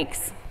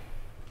techniques.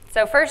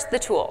 So first, the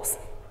tools.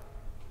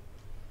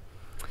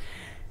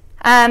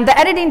 The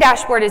editing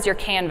dashboard is your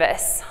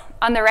canvas.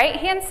 On the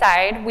right-hand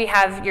side, we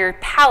have your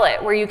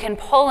palette where you can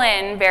pull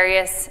in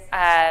various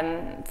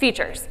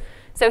features.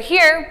 So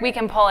here, we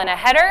can pull in a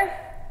header,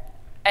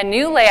 a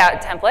new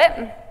layout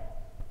template,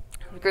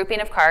 a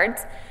grouping of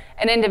cards,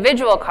 an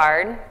individual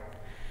card,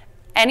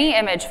 any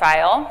image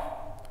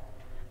file,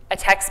 a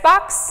text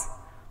box,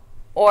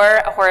 or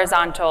a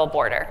horizontal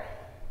border.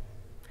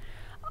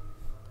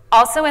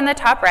 Also in the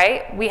top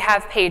right, we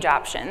have page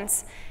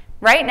options.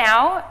 Right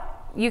now,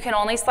 you can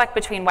only select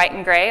between white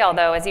and gray,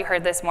 although as you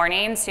heard this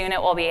morning, soon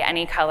it will be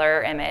any color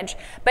or image.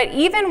 But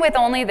even with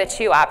only the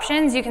 2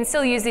 options, you can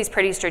still use these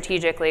pretty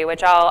strategically,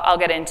 which I'll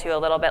get into a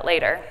little bit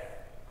later.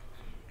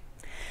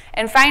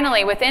 And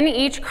finally, within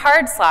each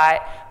card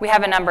slot, we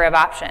have a number of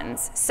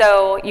options.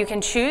 So you can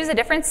choose a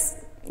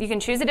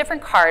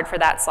different card for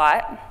that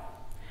slot.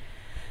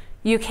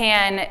 You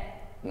can,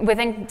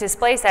 within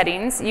display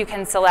settings, you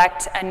can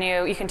select a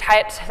new, you can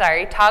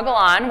toggle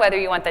on whether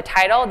you want the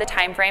title, the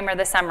time frame, or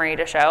the summary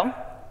to show.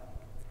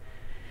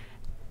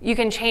 You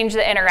can change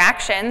the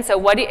interaction,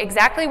 so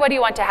exactly what do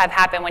you want to have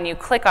happen when you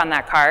click on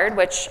that card,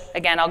 which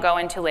again I'll go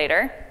into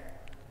later.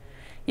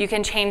 You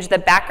can change the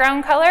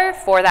background color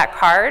for that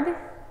card.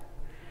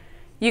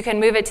 You can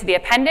move it to the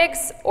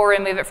appendix or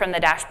remove it from the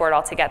dashboard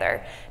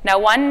altogether. Now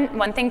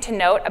one thing to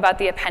note about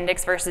the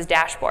appendix versus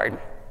dashboard,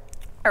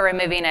 or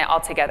removing it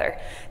altogether.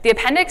 The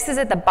appendix is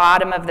at the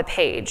bottom of the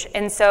page,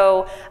 and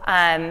so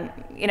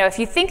if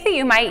you think that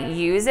you might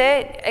use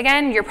it,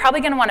 again, you're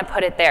probably going to want to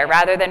put it there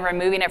rather than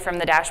removing it from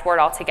the dashboard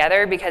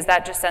altogether, because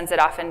that just sends it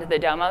off into the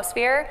Domo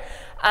sphere.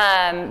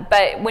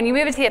 But when you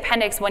move it to the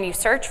appendix, when you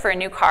search for a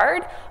new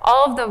card,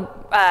 all of the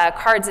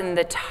cards in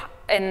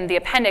the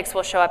appendix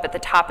will show up at the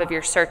top of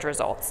your search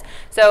results.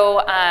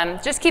 So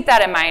just keep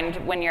that in mind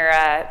when you're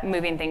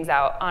moving things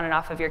out on and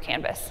off of your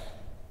canvas.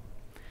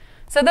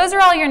 So those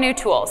are all your new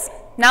tools.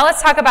 Now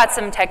let's talk about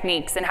some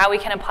techniques and how we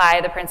can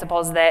apply the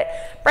principles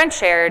that Brent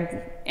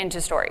shared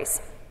into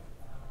stories.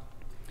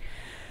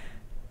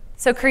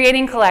 So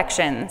creating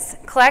collections.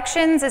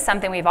 Collections is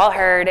something we've all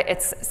heard.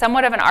 It's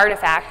somewhat of an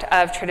artifact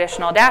of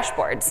traditional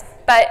dashboards,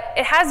 but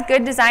it has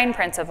good design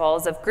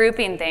principles of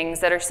grouping things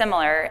that are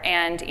similar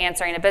and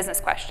answering a business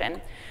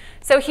question.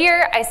 So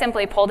here I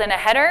simply pulled in a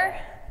header,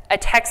 a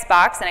text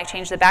box, and I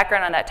changed the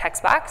background on that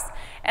text box,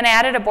 and I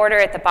added a border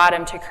at the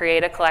bottom to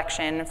create a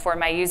collection for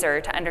my user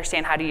to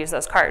understand how to use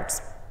those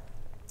cards.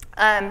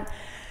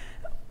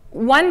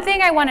 One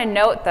thing I want to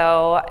note,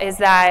 though, is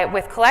that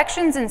with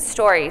collections and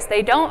stories,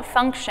 they don't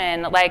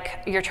function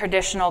like your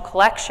traditional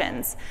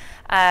collections.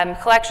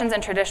 Collections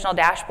and traditional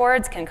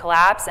dashboards can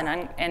collapse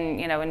and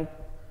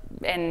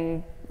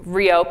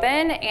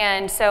reopen,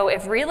 and so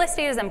if real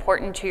estate is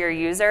important to your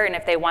user and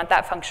if they want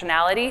that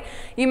functionality,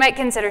 you might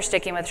consider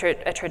sticking with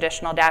a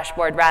traditional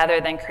dashboard rather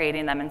than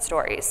creating them in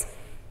stories.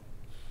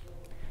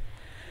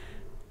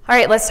 All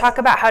right, let's talk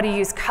about how to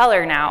use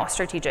color now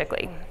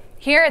strategically.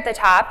 Here at the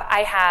top,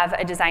 I have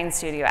a Design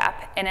Studio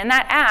app, and in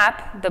that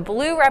app, the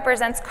blue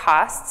represents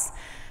costs,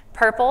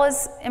 purple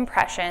is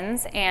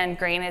impressions, and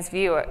green is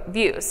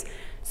views.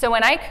 So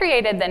when I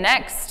created the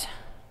next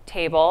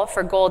table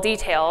for goal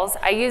details,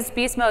 I used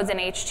beast modes and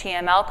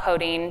HTML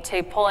coding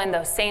to pull in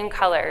those same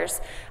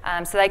colors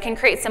so that I can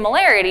create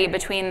similarity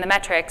between the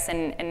metrics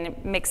and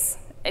makes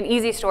an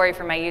easy story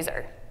for my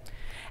user.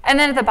 And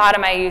then at the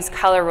bottom, I use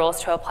color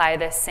rules to apply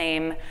this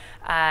same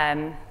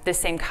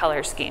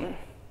color scheme.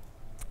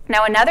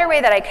 Now, another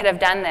way that I could have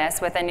done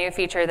this with a new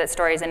feature that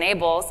Stories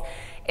enables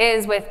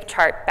is with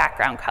chart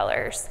background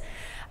colors.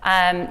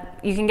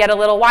 You can get a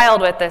little wild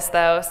with this,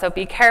 though, so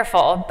be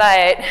careful.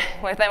 But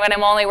when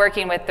I'm only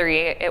working with 3,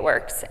 it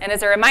works. And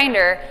as a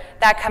reminder,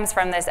 that comes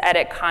from this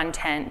Edit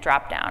Content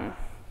dropdown.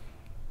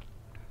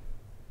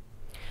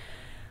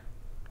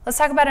 Let's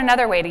talk about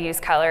another way to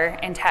use color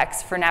in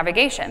text for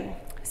navigation.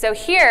 So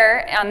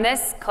here on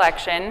this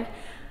collection,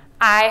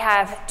 I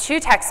have 2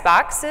 text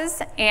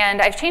boxes,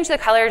 and I've changed the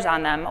colors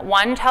on them.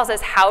 One tells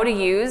us how to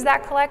use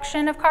that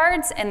collection of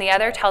cards, and the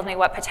other tells me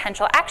what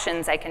potential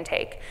actions I can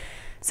take.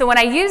 So when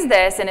I use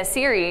this in a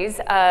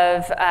series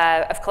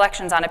of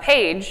collections on a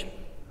page,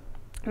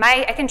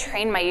 I can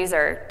train my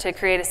user to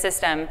create a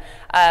system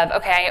of,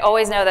 okay, I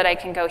always know that I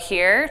can go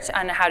here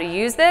on how to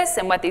use this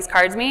and what these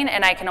cards mean,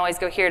 and I can always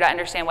go here to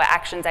understand what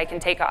actions I can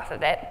take off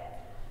of it.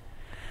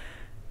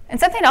 And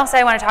something else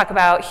I want to talk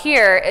about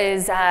here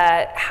is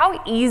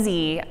how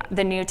easy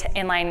the new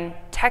inline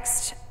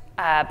text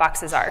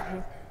boxes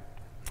are.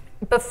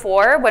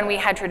 Before, when we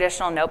had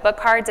traditional notebook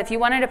cards, if you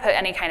wanted to put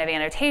any kind of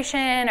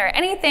annotation or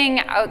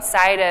anything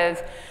outside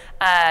of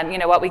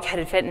what we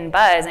could fit in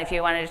Buzz, and if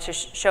you wanted it to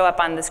show up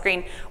on the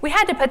screen, we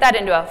had to put that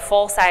into a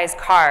full-size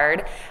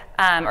card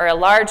or a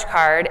large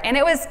card, and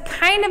it was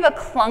kind of a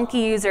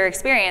clunky user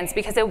experience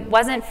because it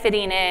wasn't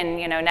fitting in,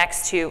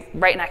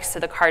 right next to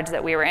the cards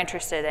that we were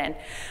interested in.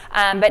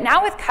 But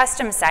now with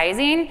custom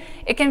sizing,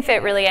 it can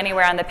fit really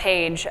anywhere on the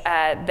page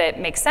that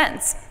makes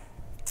sense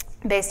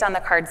based on the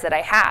cards that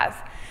I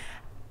have.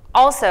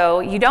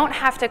 Also, you don't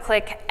have to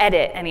click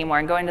Edit anymore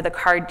and go into the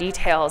card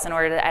details in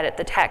order to edit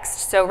the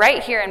text. So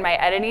right here in my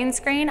editing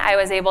screen, I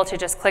was able to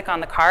just click on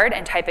the card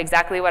and type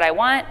exactly what I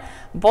want,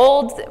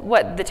 bold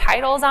what the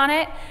title's on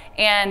it,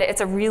 and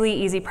it's a really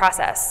easy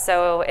process.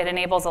 So it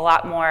enables a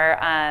lot more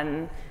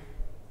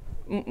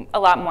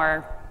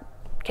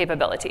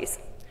capabilities.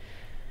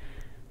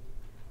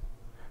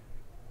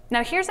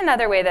 Now here's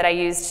another way that I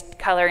used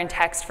color and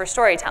text for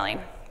storytelling.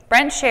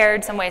 Brent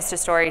shared some ways to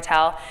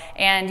storytell,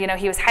 and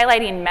he was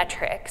highlighting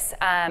metrics,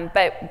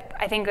 but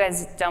I think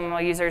as Domo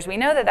users, we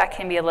know that that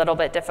can be a little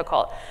bit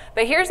difficult.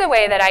 But here's a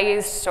way that I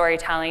use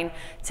storytelling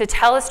to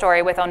tell a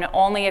story with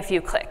only a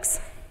few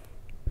clicks.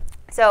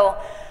 So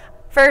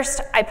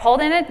first, I pulled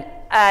in a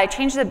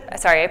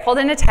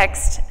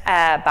text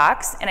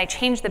box, and I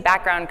changed the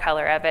background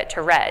color of it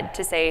to red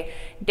to say,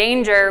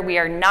 danger, we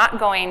are not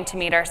going to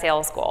meet our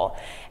sales goal.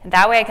 And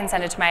that way I can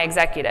send it to my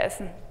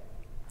executive.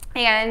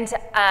 And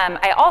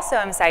I also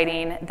am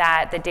citing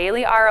that the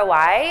daily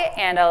ROI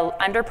and an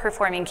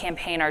underperforming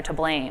campaign are to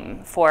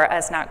blame for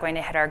us not going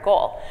to hit our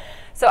goal.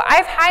 So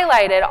I've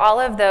highlighted all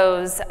of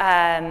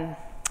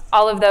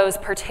those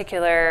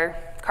particular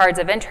cards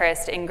of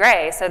interest in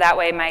gray, so that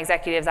way my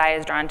executive's eye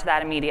is drawn to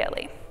that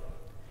immediately.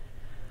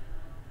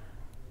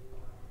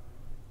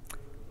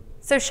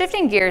 So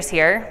shifting gears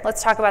here,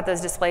 let's talk about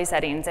those display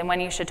settings and when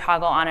you should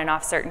toggle on and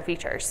off certain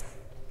features.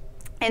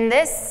 In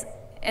this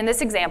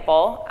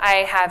example,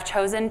 I have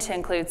chosen to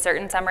include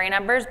certain summary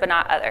numbers, but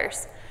not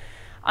others.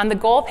 On the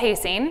goal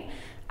pacing,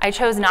 I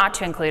chose not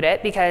to include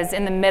it because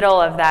in the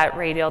middle of that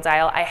radial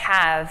dial, I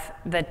have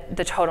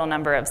the total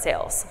number of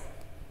sales.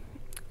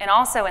 And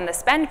also in the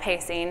spend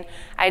pacing,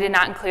 I did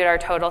not include our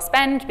total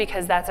spend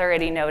because that's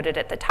already noted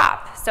at the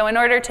top. So in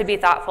order to be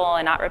thoughtful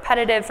and not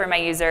repetitive for my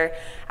user,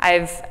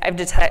 I've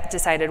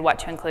decided what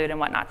to include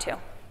and what not to.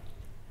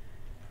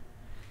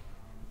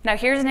 Now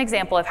here's an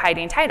example of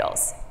hiding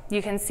titles.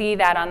 You can see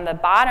that on the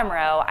bottom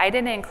row, I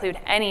didn't include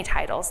any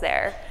titles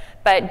there.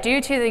 But due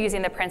to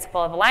using the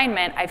principle of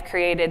alignment, I've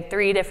created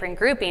 3 different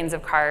groupings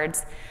of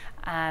cards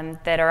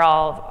that are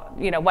all,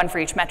 one for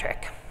each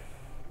metric.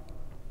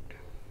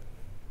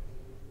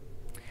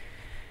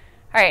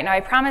 All right, now I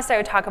promised I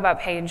would talk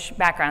about page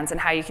backgrounds and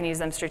how you can use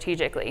them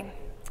strategically.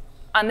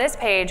 On this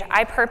page,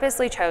 I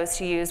purposely chose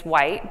to use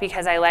white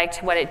because I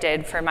liked what it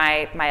did for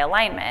my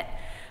alignment.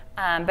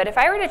 But if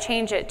I were to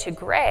change it to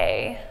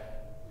gray,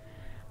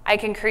 I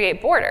can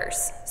create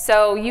borders.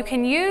 So you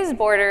can use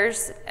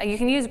borders, you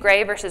can use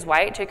gray versus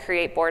white to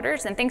create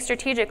borders and think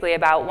strategically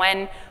about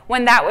when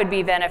that would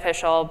be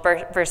beneficial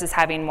versus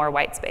having more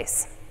white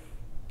space.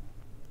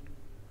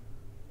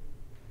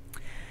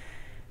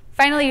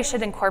 Finally, you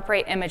should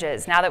incorporate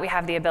images now that we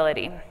have the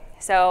ability.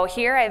 So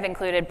here I've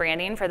included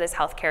branding for this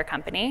healthcare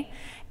company.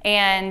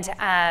 And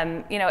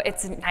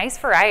it's nice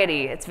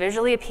variety, it's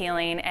visually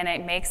appealing, and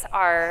it makes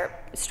our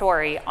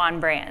story on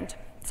brand.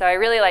 So I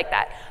really like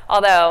that.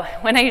 Although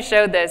when I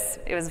showed this,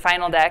 it was a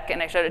final deck,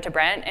 and I showed it to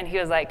Brent, and he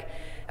was like,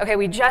 okay,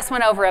 we just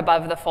went over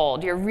above the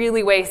fold. You're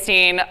really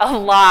wasting a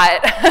lot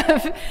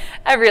of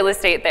real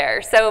estate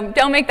there. So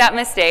don't make that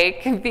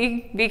mistake.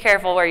 Be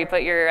careful where you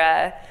put your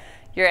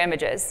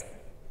images.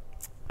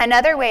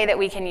 Another way that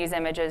we can use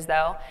images,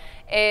 though,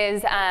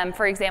 is,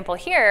 for example,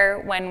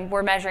 here, when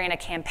we're measuring a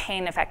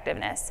campaign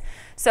effectiveness.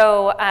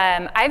 So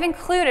I've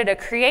included a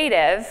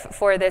creative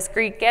for this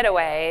Greek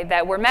getaway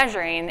that we're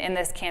measuring in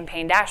this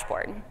campaign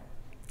dashboard.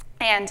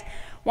 And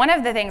one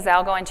of the things that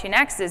I'll go into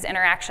next is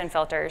interaction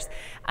filters.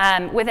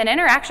 With an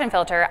interaction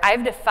filter,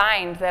 I've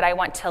defined that I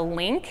want to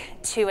link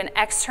to an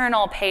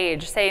external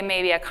page, say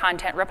maybe a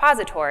content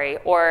repository,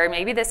 or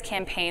maybe this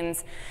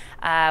campaign's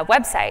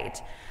website.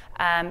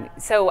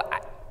 So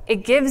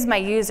it gives my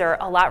user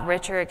a lot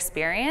richer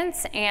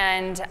experience,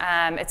 and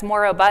it's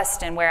more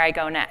robust in where I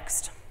go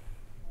next.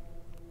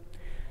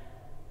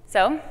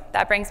 So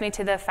that brings me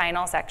to the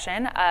final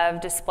section of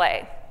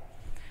display.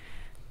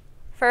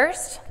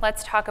 First,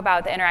 let's talk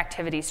about the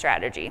interactivity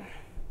strategy.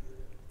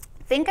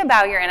 Think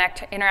about your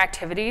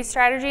interactivity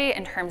strategy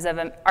in terms of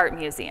an art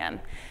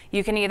museum.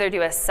 You can either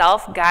do a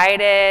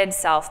self-guided,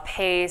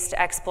 self-paced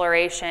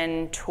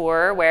exploration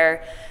tour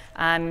where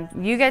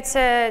you get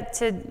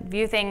to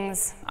view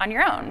things on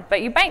your own,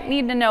 but you might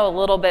need to know a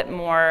little bit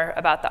more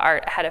about the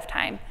art ahead of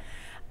time.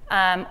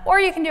 Or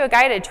you can do a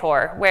guided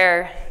tour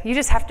where you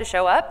just have to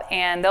show up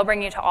and they'll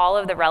bring you to all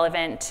of the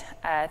relevant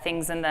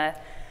things in the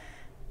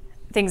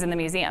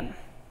museum.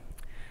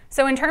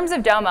 So in terms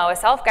of Domo, a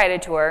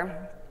self-guided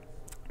tour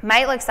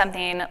might look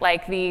something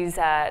like these,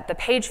 the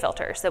page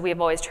filters that we've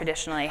always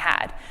traditionally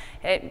had.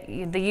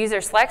 The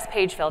user selects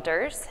page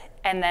filters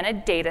and then a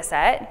data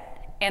set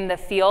and the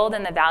field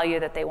and the value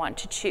that they want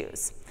to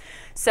choose.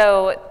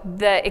 So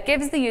it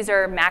gives the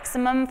user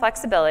maximum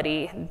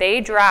flexibility.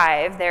 They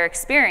drive their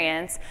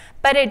experience,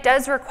 but it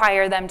does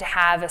require them to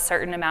have a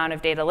certain amount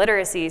of data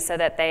literacy so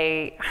that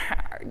they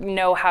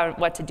know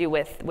what to do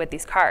with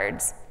these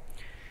cards.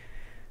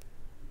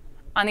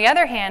 On the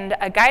other hand,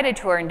 a guided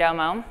tour in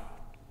Domo,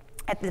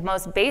 at the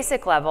most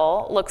basic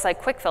level, looks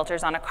like quick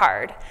filters on a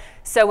card.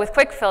 So with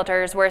quick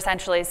filters, we're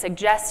essentially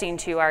suggesting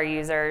to our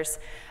users,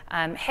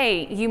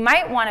 hey, you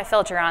might want to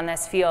filter on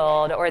this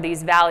field or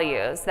these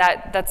values.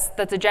 That's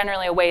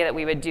generally a way that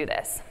we would do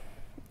this.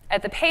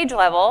 At the page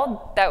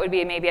level, that would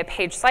be maybe a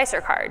page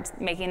slicer card,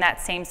 making that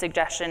same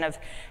suggestion of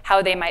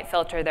how they might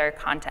filter their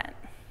content.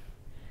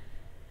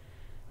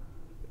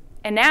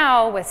 And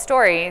now with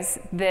stories,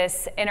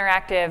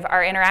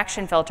 our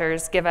interaction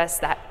filters give us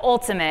that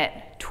ultimate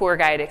tour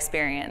guide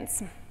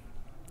experience.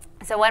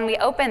 So when we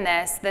open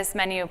this, this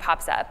menu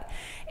pops up.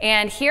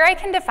 And here I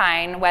can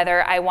define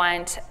whether I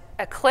want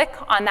a click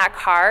on that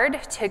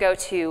card to go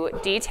to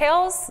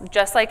details,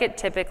 just like it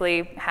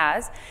typically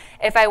has.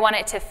 If I want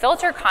it to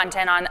filter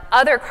content on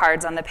other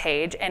cards on the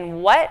page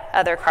and what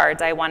other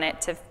cards I want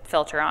it to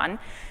filter on.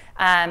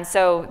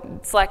 So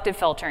selective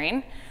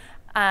filtering.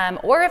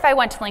 Or if I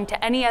want to link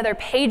to any other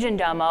page in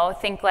Domo,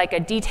 think like a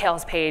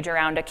details page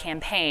around a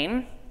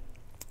campaign,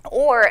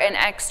 or an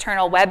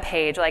external web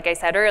page, like I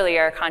said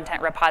earlier, a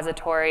content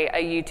repository, a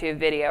YouTube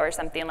video, or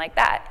something like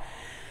that.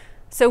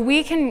 So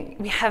we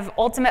have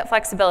ultimate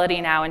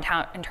flexibility now in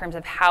terms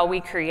of how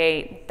we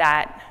create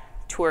that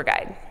tour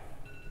guide.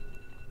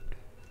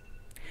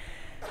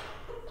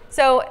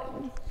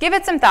 So give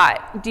it some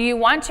thought. Do you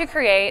want to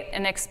create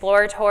an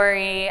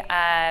exploratory,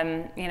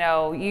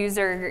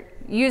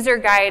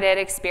 user-guided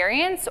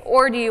experience,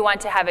 or do you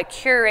want to have a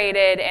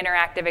curated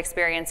interactive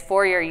experience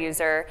for your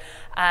user?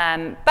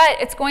 But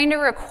it's going to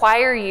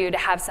require you to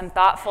have some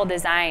thoughtful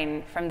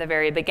design from the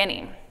very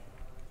beginning.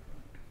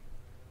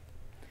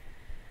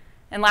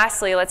 And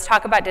lastly, let's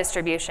talk about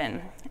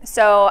distribution.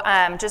 So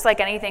just like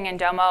anything in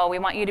Domo, we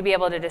want you to be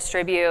able to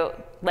distribute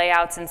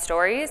layouts and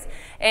stories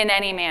in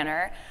any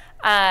manner.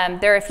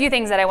 There are a few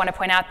things that I want to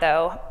point out,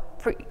 though.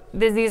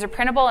 These are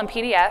printable in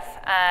PDF,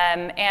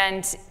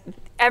 and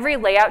every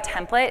layout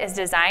template is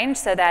designed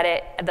so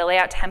that the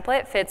layout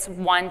template fits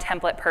one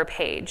template per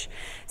page.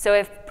 So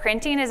if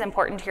printing is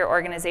important to your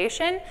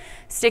organization,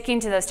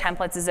 sticking to those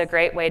templates is a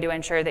great way to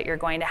ensure that you're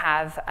going to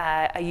have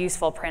a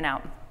useful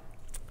printout.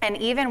 And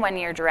even when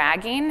you're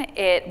dragging,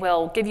 it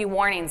will give you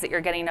warnings that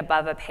you're getting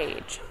above a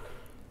page.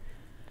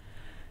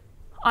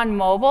 On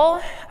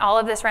mobile, all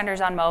of this renders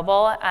on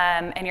mobile,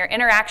 and your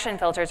interaction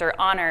filters are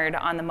honored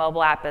on the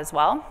mobile app as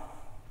well.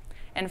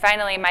 And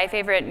finally, my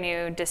favorite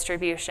new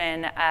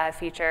distribution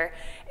feature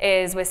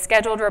is with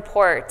scheduled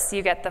reports.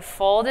 You get the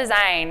full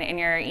design in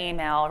your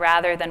email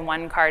rather than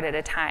one card at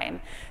a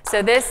time.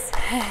 So this,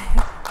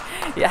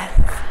 yeah,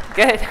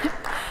 good.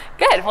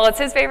 Good, well, it's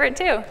his favorite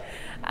too.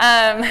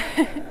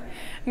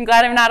 I'm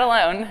glad I'm not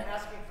alone. I've been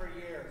asking for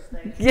years.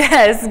 Thank you.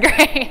 Yes,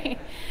 great.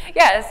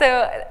 Yeah,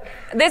 so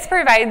this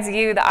provides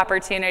you the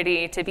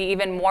opportunity to be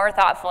even more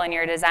thoughtful in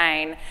your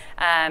design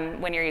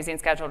when you're using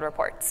scheduled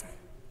reports.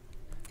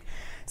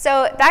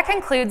 So that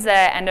concludes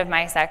the end of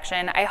my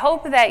section. I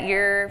hope that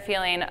you're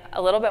feeling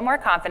a little bit more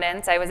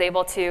confidence. I was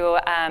able to,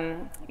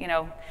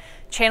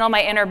 channel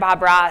my inner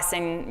Bob Ross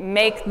and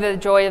make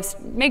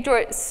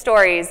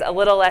stories a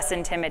little less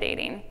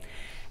intimidating.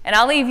 And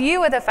I'll leave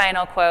you with a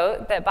final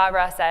quote that Bob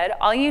Ross said: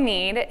 all you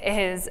need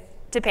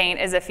to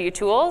paint is a few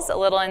tools, a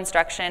little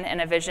instruction,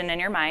 and a vision in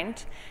your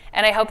mind.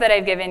 And I hope that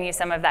I've given you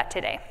some of that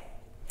today.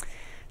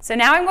 So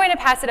now I'm going to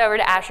pass it over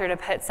to Asher to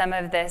put some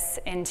of this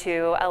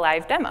into a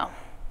live demo.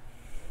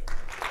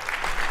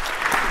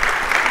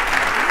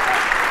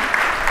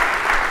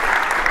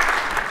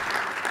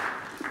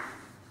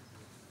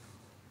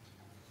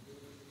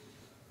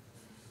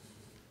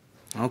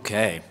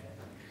 Okay.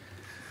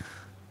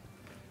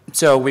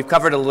 So we've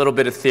covered a little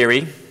bit of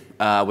theory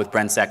with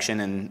Brent's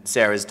section, and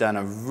Sarah's done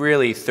a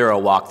really thorough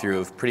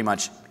walkthrough of pretty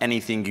much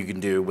anything you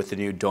can do with the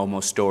new Domo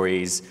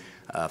Stories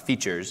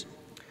features.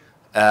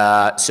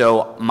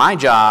 So my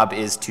job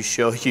is to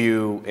show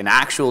you an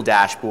actual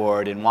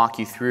dashboard and walk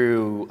you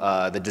through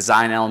the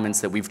design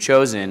elements that we've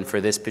chosen for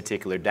this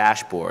particular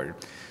dashboard.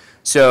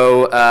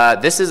 So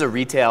this is a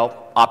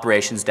retail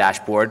operations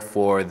dashboard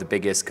for the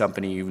biggest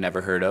company you've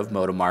never heard of,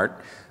 Motomart.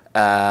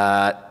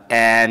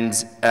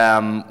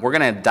 We're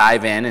going to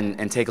dive in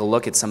and take a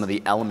look at some of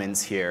the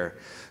elements here.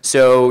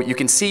 So you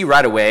can see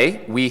right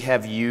away we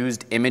have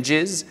used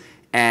images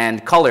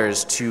and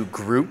colors to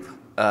group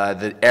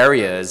the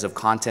areas of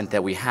content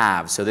that we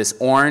have. So this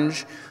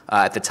orange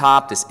at the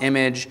top, this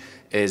image,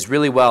 is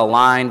really well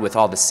aligned with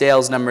all the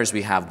sales numbers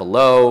we have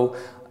below.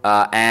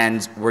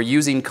 And we're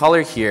using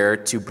color here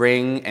to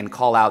bring and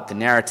call out the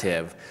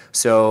narrative.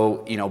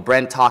 So,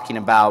 Brent talking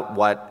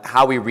about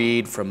how we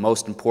read from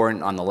most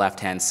important on the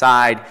left-hand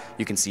side.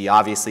 You can see,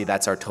 obviously,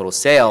 that's our total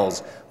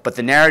sales. But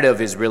the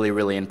narrative is really,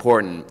 really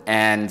important.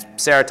 And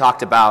Sarah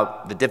talked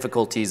about the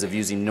difficulties of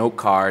using note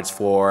cards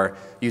for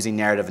using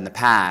narrative in the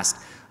past.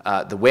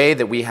 The way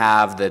that we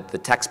have the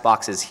text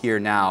boxes here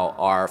now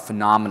are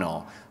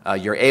phenomenal.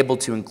 You're able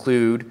to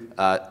include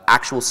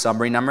actual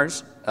summary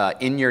numbers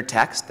in your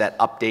text that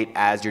update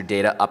as your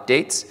data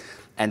updates.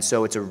 And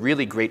so it's a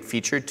really great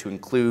feature to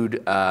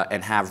include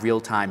and have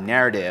real-time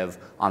narrative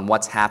on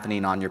what's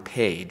happening on your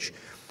page.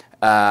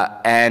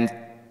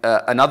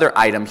 Another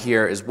item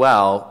here as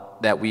well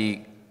that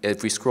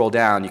if we scroll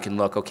down, you can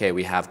look, okay,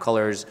 we have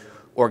colors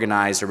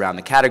organized around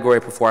the category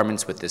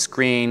performance with this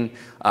green,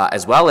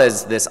 as well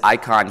as this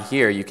icon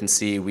here. You can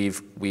see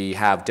we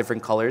have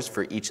different colors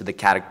for each of the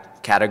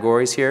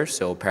categories here.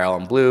 So apparel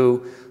in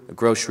blue,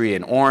 grocery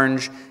in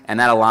orange, and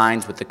that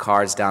aligns with the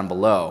cards down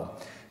below.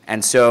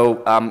 And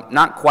so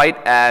not quite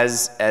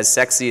as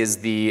sexy as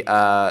the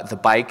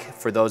bike,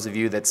 for those of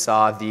you that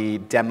saw the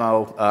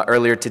demo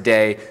earlier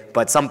today,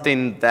 but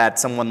something that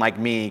someone like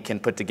me can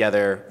put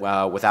together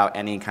without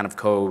any kind of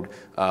code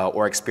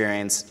or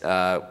experience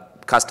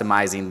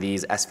customizing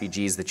these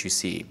SVGs that you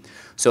see.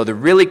 So the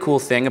really cool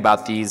thing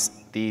about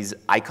these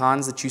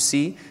icons that you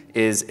see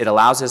is it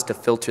allows us to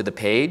filter the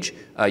page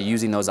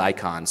using those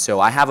icons. So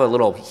I have a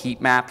little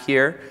heat map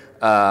here,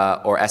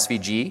 or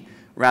SVG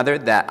rather,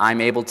 that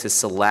I'm able to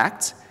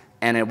select,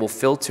 and it will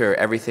filter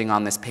everything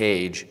on this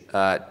page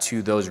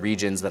to those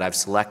regions that I've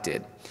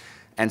selected.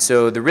 And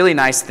so the really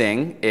nice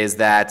thing is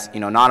that,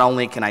 not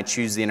only can I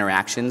choose the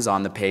interactions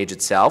on the page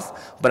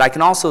itself, but I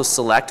can also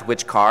select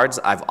which cards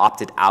I've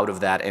opted out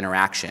of that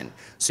interaction.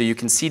 So you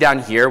can see down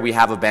here we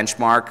have a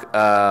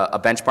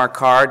benchmark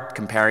card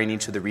comparing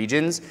each of the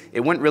regions. It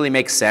wouldn't really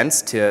make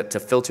sense to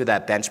filter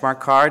that benchmark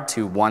card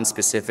to one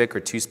specific or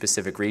two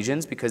specific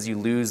regions because you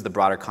lose the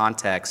broader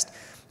context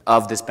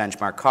of this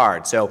benchmark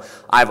card. So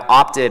I've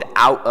opted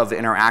out of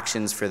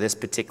interactions for this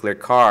particular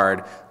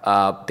card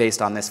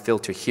based on this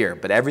filter here.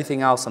 But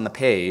everything else on the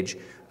page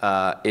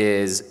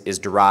is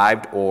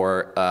derived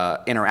or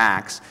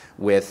interacts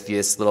with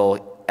this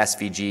little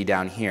SVG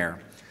down here.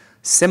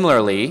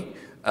 Similarly,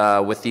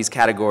 with these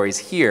categories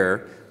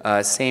here,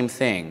 same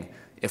thing.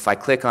 If I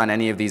click on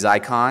any of these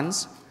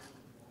icons,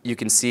 you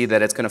can see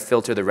that it's going to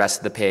filter the rest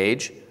of the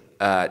page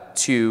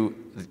to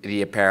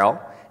the apparel.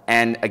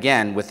 And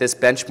again, with this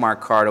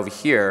benchmark card over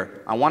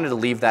here, I wanted to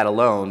leave that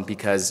alone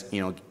because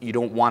you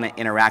don't want it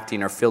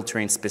interacting or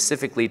filtering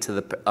specifically to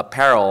the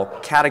apparel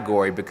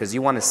category because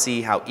you want to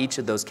see how each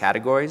of those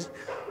categories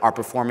are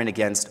performing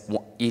against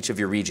each of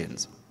your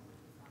regions.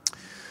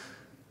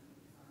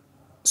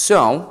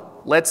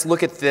 So let's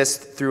look at this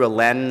through a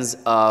lens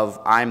of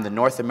I'm the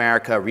North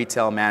America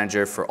retail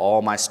manager for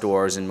all my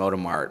stores in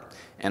Motomart,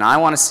 and I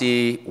want to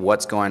see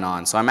what's going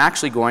on. So I'm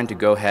actually going to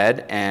go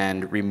ahead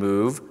and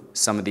remove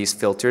some of these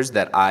filters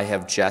that I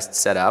have just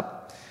set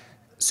up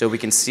so we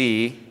can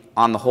see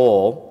on the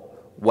whole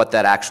what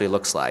that actually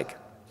looks like.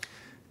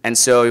 And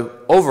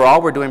so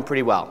overall we're doing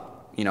pretty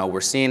well.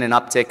 We're seeing an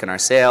uptick in our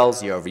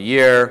sales year over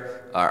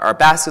year. Our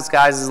basket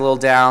size is a little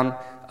down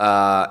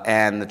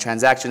and the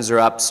transactions are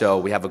up, so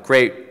we have a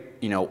great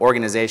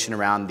organization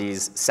around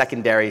these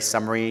secondary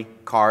summary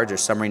cards or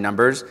summary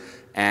numbers.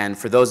 And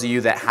for those of you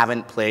that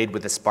haven't played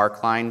with the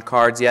Sparkline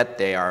cards yet,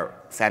 they are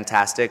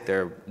fantastic.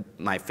 They're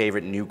my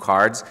favorite new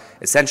cards.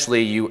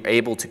 Essentially, you're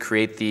able to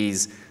create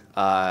these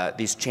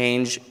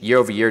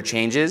year-over-year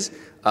changes,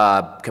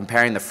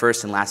 comparing the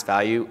first and last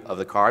value of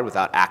the card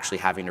without actually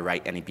having to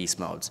write any beast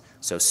modes.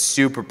 So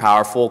super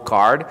powerful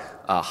card.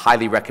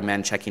 Highly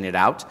recommend checking it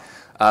out.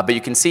 But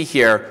you can see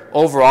here,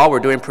 overall, we're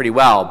doing pretty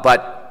well.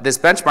 But this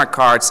benchmark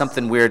card,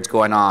 something weird's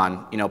going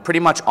on. Pretty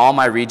much all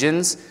my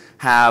regions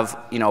have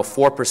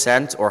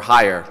 4% or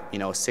higher,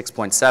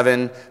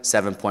 6.7,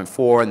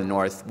 7.4 in the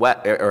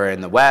northwest or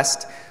in the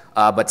west,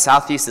 but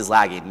Southeast is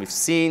lagging. We've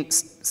seen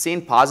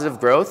positive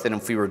growth, and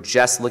if we were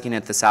just looking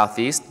at the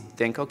Southeast,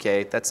 think,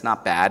 okay, that's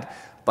not bad,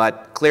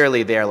 but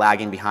clearly they are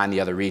lagging behind the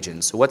other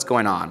regions. So what's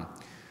going on?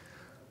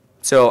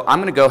 So I'm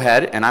going to go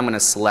ahead and I'm going to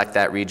select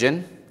that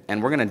region,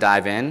 and we're going to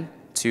dive in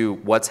to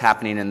what's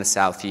happening in the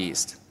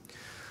Southeast.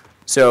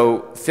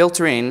 So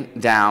filtering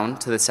down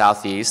to the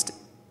Southeast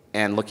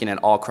and looking at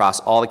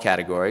across all the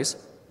categories,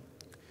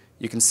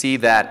 you can see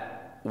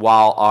that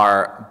while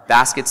our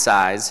basket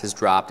size has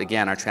dropped,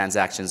 again, our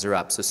transactions are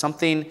up. So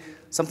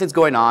something's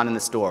going on in the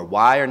store.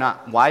 Why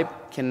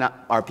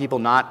are people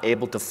not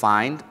able to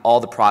find all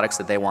the products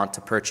that they want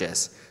to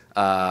purchase?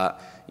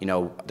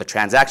 The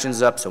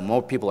transactions are up, so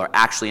more people are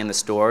actually in the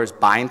stores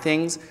buying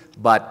things,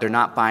 but they're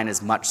not buying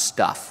as much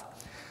stuff.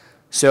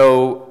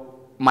 So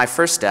my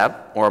first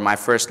step, or my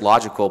first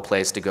logical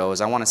place to go,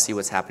 is I want to see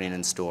what's happening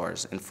in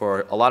stores. And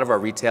for a lot of our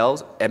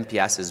retails,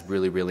 NPS is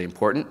really, really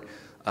important.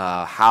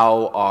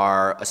 How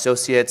our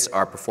associates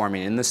are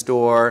performing in the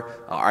store,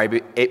 are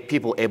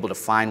people able to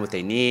find what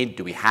they need,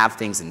 do we have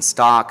things in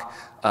stock?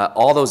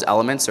 All those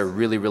elements are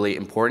really, really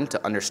important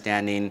to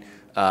understanding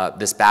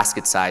this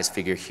basket size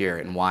figure here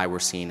and why we're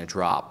seeing a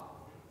drop.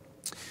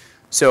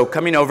 So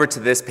coming over to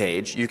this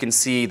page, you can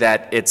see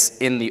that it's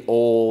in the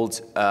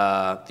old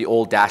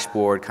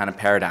dashboard kind of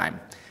paradigm.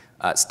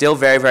 Still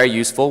very, very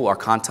useful. Our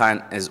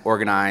content is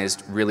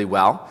organized really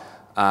well.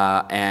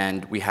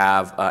 And we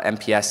have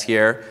NPS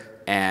here,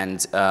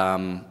 and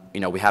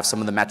we have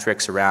some of the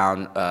metrics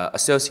around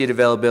associate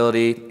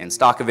availability and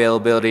stock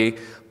availability.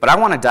 But I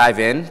want to dive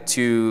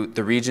into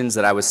the regions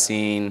that I was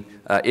seeing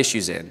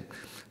issues in.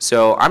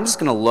 So I'm just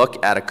going to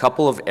look at a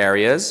couple of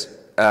areas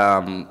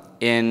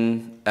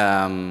in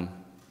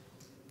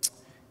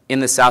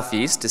the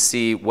Southeast to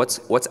see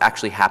what's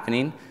actually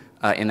happening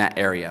in that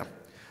area.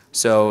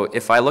 So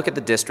if I look at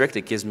the district,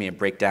 it gives me a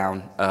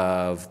breakdown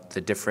of the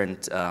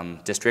different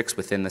districts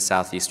within the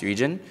Southeast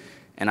region.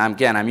 And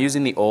I'm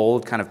using the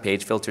old kind of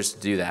page filters to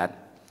do that.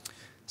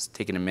 It's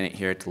taking a minute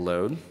here to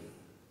load.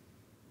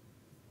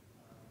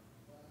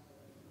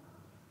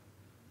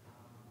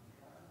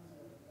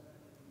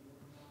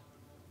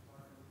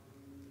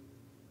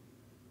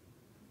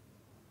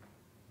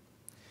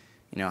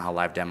 you know how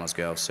live demos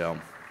go. So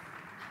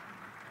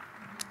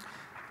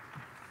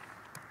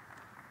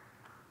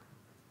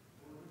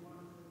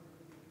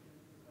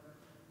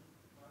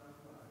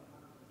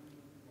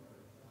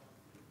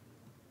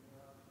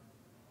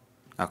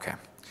okay,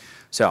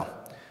 so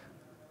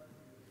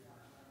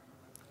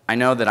I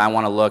know that I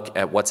want to look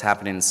at what's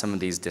happening in some of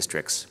these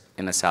districts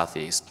in the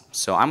southeast.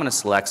 So I'm going to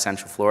select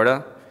Central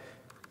Florida,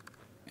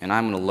 and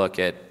I'm going to look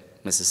at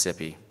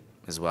Mississippi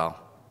as well.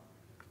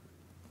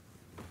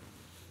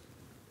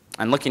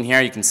 And looking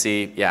here, you can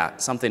see, yeah,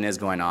 something is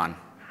going on.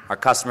 Our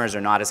customers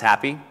are not as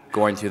happy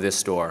going through this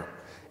store.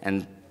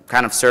 And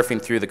kind of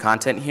surfing through the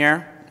content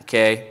here,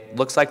 okay,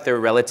 looks like they're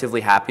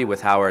relatively happy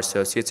with how our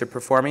associates are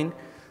performing,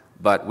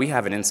 but we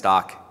have an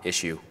in-stock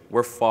issue.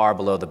 We're far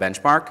below the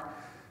benchmark,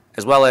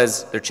 as well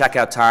as their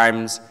checkout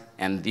times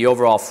and the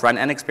overall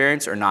front-end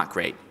experience are not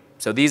great.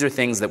 So these are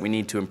things that we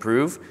need to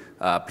improve,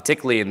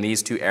 particularly in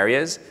these two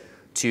areas,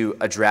 to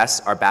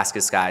address our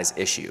basket size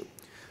issue.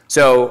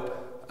 So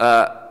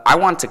I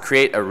want to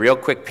create a real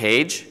quick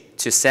page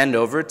to send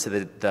over to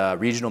the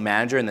regional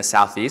manager in the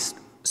southeast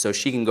so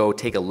she can go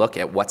take a look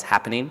at what's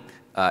happening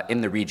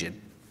in the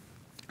region.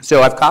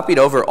 So I've copied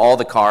over all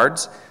the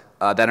cards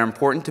that are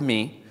important to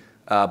me,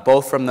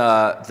 both from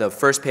the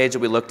first page that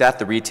we looked at,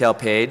 the retail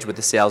page with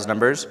the sales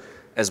numbers,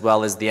 as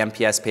well as the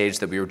MPS page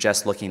that we were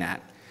just looking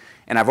at.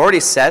 And I've already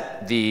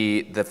set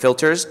the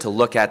filters to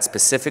look at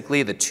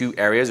specifically the two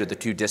areas or the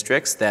two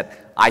districts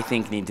that I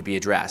think need to be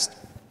addressed.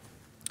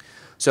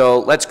 So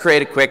let's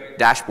create a quick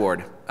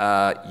dashboard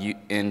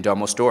in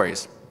Domo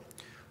Stories.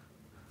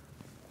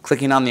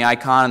 Clicking on the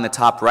icon in the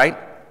top right,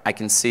 I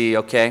can see,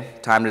 okay,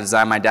 time to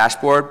design my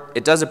dashboard.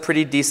 It does a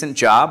pretty decent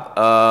job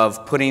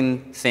of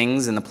putting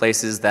things in the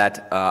places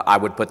that I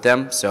would put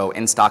them. So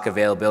in-stock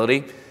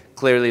availability,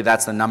 clearly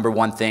that's the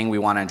 #1 thing we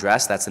want to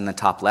address. That's in the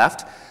top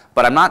left.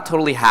 But I'm not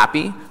totally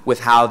happy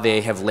with how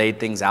they have laid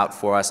things out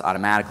for us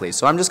automatically.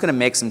 So I'm just going to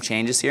make some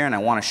changes here, and I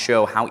want to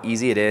show how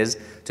easy it is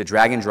to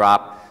drag and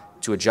drop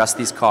to adjust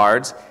these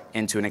cards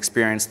into an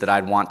experience that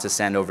I'd want to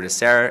send over to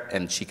Sarah,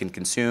 and she can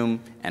consume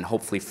and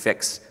hopefully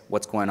fix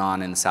what's going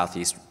on in the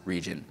southeast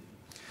region.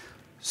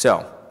 So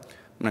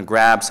I'm going to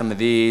grab some of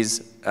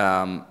these,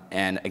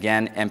 and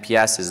again,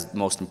 MPS is the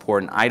most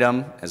important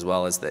item, as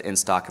well as the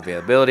in-stock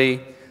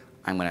availability.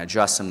 I'm going to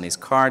adjust some of these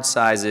card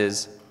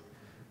sizes,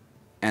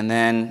 and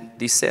then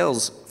these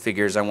sales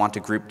figures I want to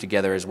group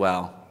together as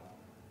well.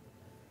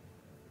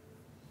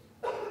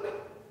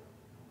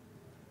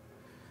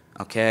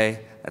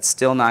 Okay, that's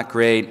still not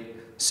great,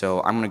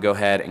 so I'm going to go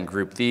ahead and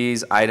group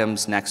these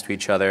items next to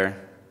each other,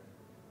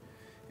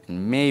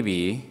 and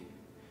maybe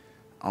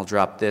I'll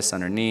drop this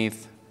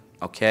underneath.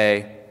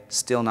 Okay,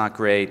 still not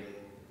great.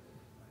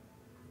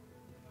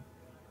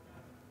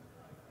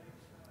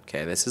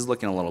 Okay, this is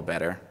looking a little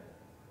better.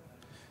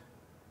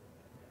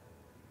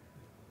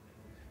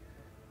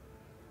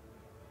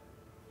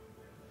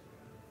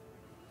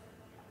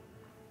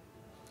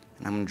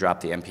 And I'm going to drop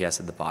the MPS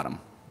at the bottom.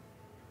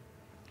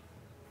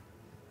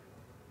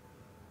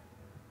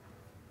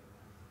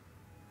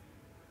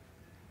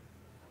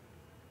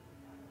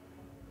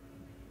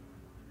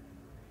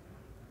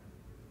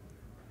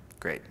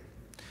 Great.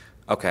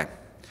 Okay,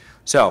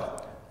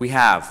 so we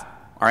have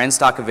our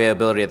in-stock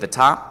availability at the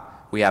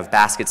top. We have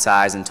basket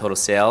size and total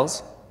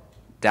sales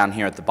down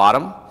here at the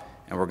bottom,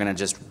 and we're going to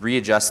just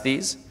readjust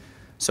these.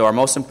 So our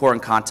most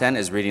important content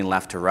is reading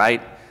left to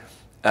right,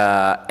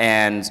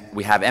 and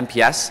we have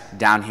MPS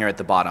down here at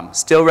the bottom.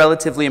 Still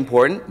relatively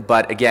important,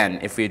 but again,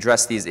 if we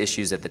address these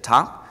issues at the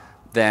top,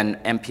 then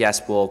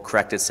MPS will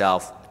correct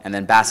itself, and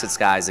then basket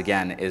size,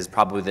 again, is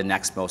probably the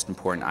next most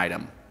important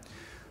item.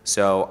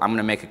 So I'm going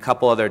to make a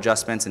couple other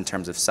adjustments in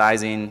terms of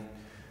sizing.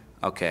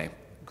 Okay,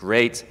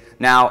 great.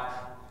 Now,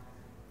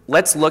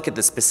 let's look at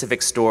the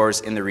specific stores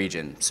in the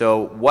region.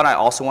 So what I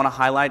also want to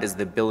highlight is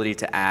the ability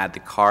to add the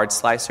card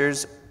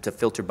slicers to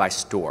filter by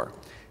store.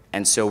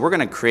 And so we're going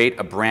to create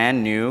a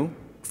brand new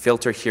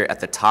filter here at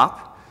the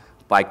top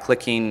by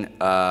clicking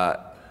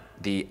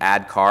the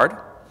add card,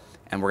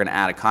 and we're going to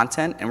add a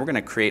content, and we're going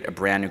to create a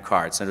brand new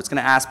card. So it's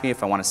going to ask me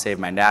if I want to save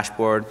my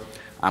dashboard.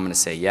 I'm going to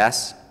say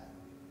yes.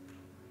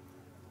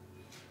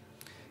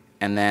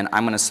 And then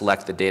I'm going to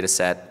select the data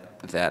set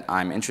that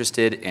I'm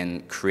interested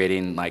in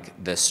creating,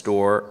 like the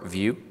store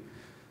view.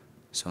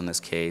 So in this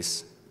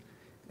case,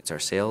 it's our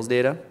sales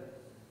data.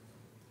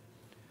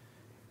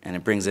 And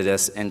it brings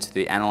us into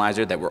the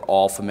analyzer that we're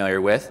all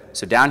familiar with.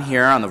 So down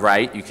here on the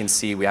right, you can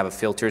see we have a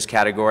filters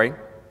category.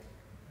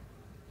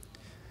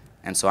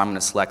 And so I'm going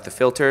to select the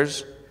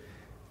filters.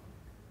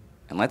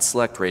 And let's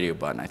select radio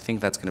button. I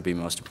think that's going to be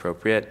most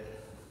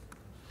appropriate.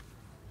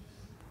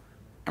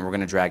 And we're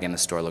going to drag in the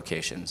store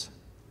locations.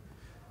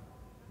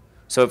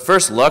 So at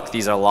first look,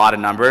 these are a lot of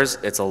numbers.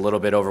 It's a little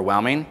bit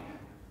overwhelming.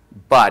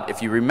 But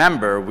if you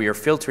remember, we are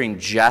filtering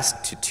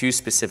just to 2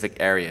 specific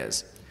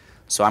areas.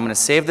 So I'm going to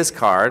save this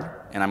card,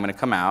 and I'm going to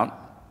come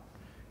out,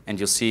 and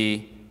you'll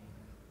see,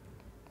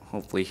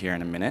 hopefully here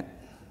in a minute,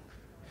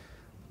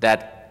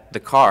 that the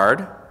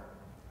card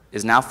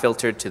is now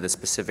filtered to the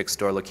specific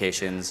store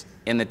locations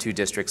in the 2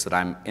 districts that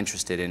I'm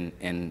interested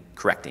in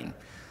correcting.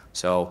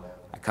 So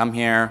I come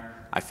here,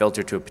 I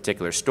filter to a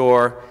particular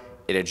store,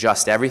 it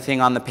adjusts everything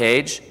on the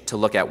page to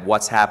look at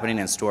what's happening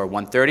in store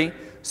 130.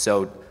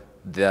 So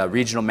the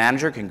regional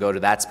manager can go to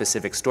that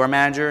specific store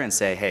manager and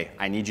say, hey,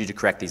 I need you to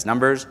correct these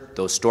numbers.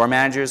 Those store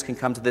managers can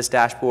come to this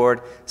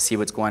dashboard, see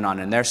what's going on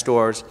in their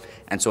stores.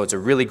 And so it's a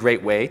really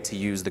great way to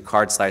use the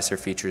card slicer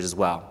features as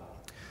well.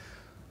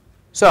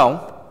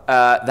 So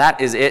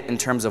that is it in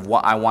terms of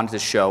what I wanted to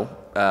show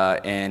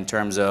in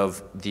terms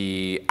of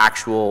the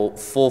actual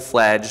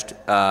full-fledged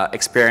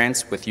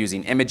experience with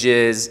using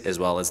images as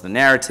well as the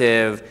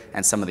narrative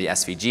and some of the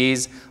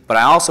SVGs. But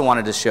I also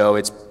wanted to show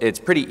it's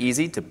pretty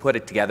easy to put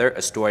it together,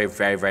 a story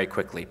very, very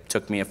quickly. It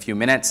took me a few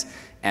minutes,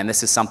 and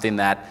this is something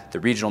that the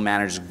regional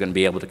manager is going to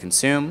be able to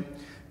consume.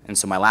 And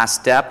so my last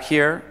step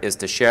here is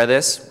to share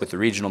this with the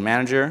regional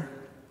manager,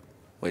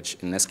 which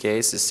in this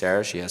case is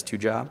Sarah. She has 2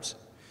 jobs.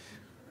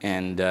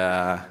 And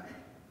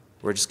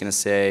we're just going to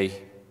say,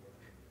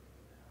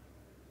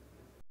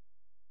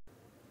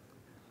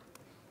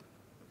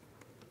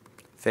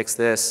 fix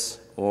this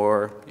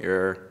or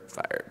you're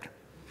fired.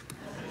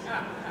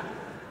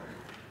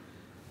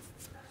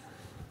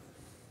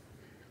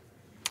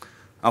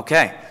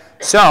 Okay,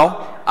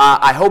 so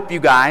I hope you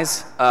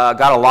guys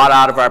got a lot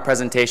out of our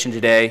presentation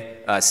today.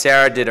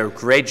 Sarah did a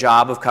great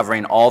job of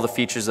covering all the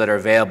features that are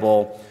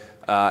available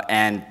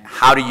and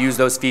how to use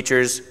those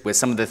features with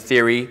some of the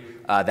theory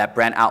that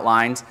Brent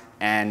outlined.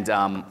 And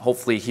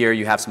hopefully here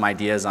you have some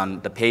ideas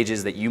on the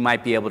pages that you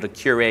might be able to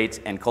curate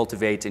and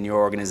cultivate in your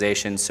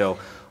organization. So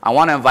I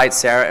want to invite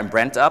Sarah and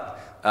Brent up,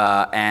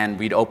 and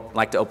we'd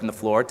like to open the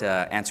floor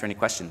to answer any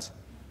questions.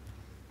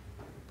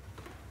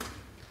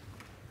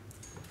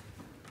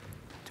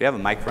 Do we have a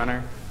mic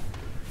runner?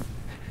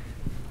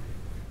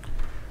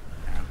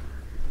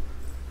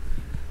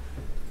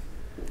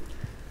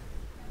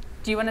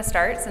 Do you want to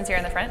start since you're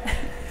in the front?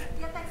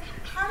 Yeah, thanks.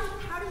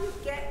 How do you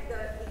get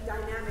the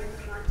dynamic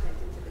content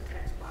into the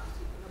text box?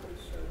 Nobody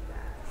showed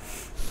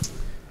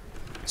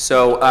that.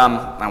 So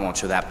I won't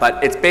show that,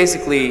 but it's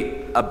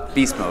basically a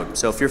beast mode.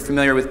 So if you're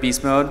familiar with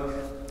beast mode,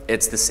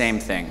 it's the same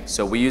thing.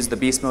 So we use the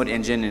beast mode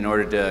engine in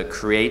order to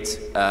create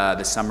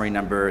the summary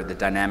number, the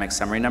dynamic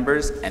summary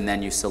numbers, and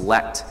then you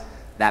select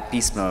that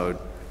beast mode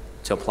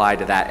to apply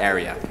to that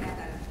area.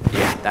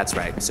 Yeah, that's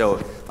right.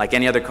 So like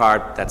any other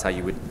card, that's how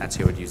you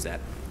would use that.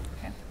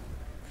 Okay.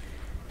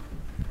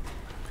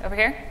 Over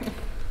here.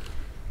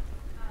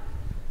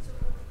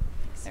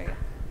 There you go.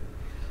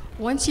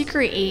 Once you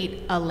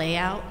create a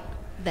layout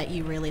that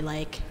you really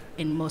like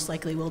and most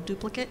likely will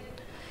duplicate,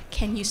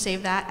 can you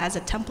save that as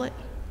a template?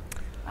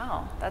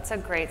 Oh, that's a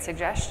great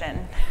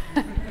suggestion.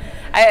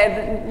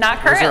 Not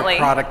currently.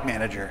 Where's our product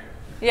manager?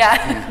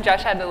 Yeah,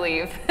 Josh had to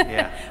leave.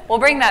 Yeah. We'll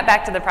bring that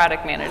back to the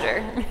product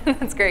manager.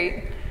 That's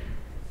great.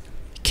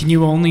 Can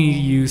you only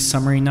use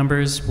summary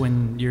numbers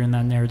when you're in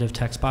that narrative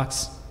text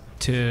box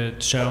to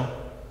show?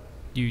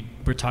 You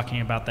were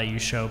talking about that you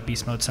show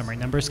beast mode summary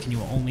numbers. Can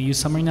you only use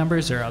summary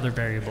numbers or other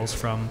variables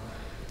from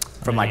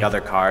like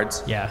other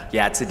cards? Yeah.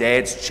 Yeah, today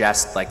it's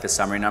just like the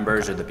summary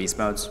numbers or the beast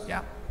modes.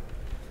 Yeah.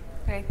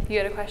 Okay, you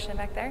had a question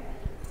back there?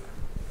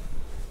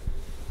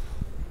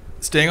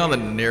 Staying on the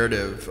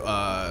narrative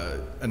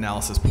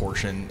analysis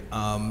portion,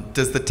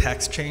 does the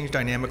text change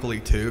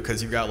dynamically too?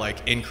 Because you've got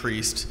like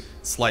increased,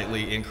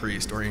 slightly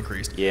increased, or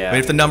increased. Yeah. I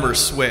mean, if the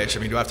numbers switch, I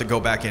mean, do I have to go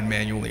back in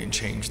manually and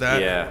change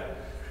that? Yeah.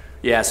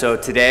 Yeah, so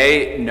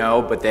today,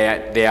 no, but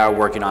they are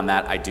working on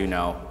that. I do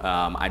know.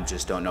 I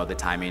just don't know the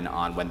timing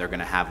on when they're going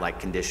to have like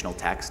conditional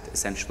text,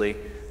 essentially.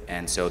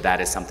 And so that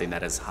is something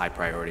that is high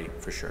priority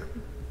for sure.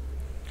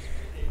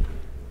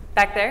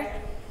 Back there?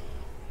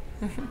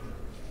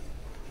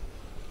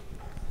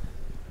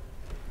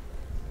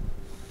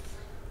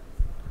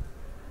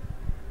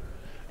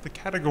 The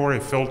category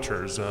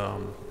filters,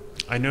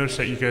 I noticed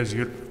that you guys,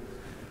 you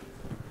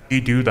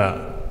do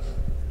that.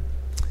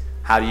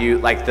 How do you,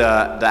 like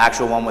the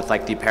actual one with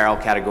like the apparel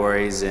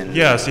categories and?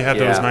 Yes, you had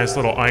those nice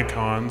little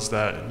icons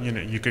that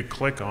you could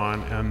click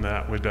on and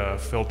that would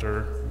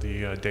filter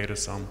the data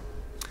some.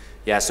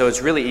 Yeah, so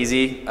it's really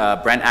easy.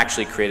 Brent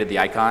actually created the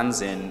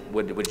icons, and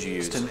what did you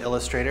use? Just an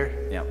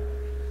Illustrator. Yeah.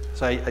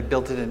 So I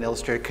built it in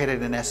Illustrator,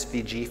 created an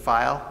SVG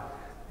file,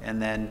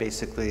 and then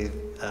basically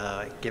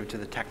give it to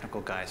the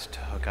technical guys to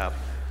hook up.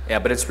 Yeah,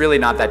 but it's really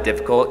not that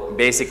difficult.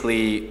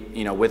 Basically,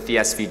 with the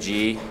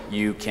SVG,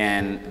 you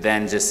can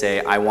then just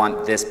say, I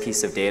want this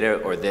piece of data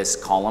or this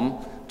column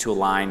to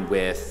align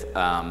with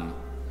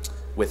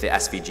the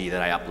SVG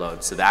that I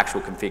upload. So the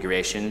actual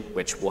configuration,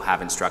 which will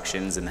have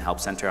instructions in the Help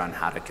Center on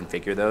how to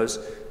configure those,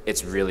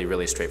 it's really,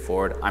 really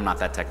straightforward. I'm not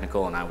that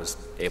technical, and I was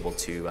able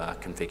to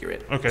configure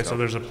it. Okay, so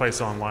there's a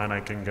place online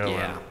I can go.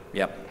 Yeah,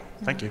 yep.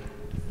 Thank you.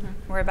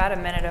 We're about a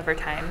minute over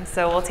time,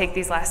 so we'll take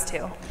these last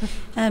 2.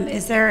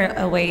 Is there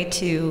a way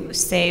to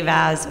save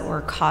as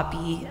or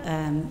copy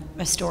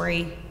a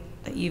story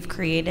that you've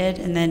created?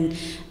 And then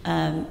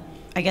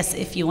I guess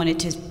if you wanted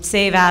to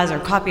save as or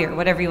copy or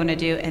whatever you want to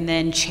do, and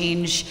then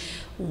change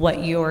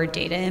what your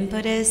data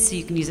input is. So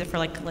you can use it for,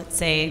 like, let's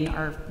say in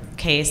our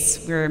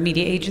case, we're a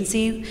media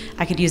agency.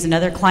 I could use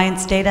another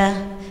client's data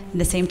in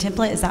the same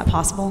template. Is that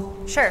possible?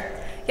 Sure.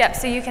 Yep,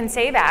 so you can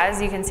save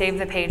as, you can save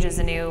the page as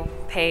a new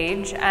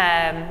page,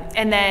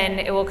 and then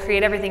it will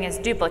create everything as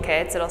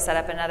duplicates. It'll set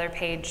up another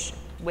page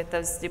with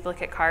those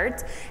duplicate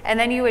cards, and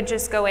then you would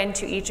just go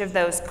into each of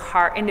those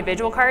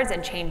individual cards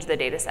and change the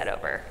data set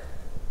over.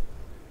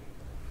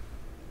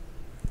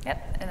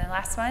 Yep, and then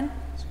last one.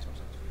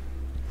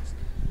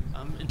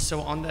 And so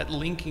on that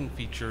linking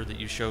feature that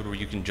you showed where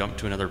you can jump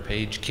to another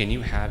page, can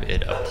you have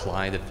it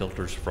apply the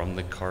filters from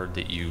the card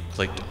that you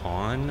clicked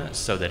on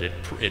so that it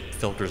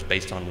filters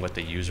based on what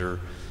the user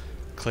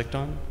clicked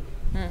on?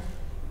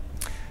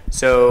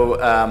 So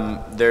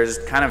there's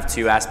kind of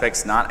two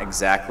aspects, not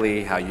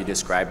exactly how you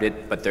described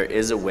it, but there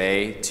is a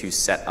way to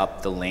set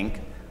up the link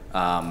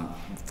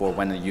for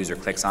when the user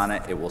clicks on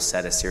it. It will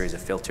set a series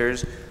of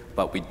filters,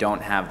 but we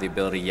don't have the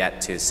ability yet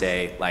to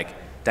say, like,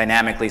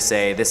 dynamically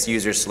say this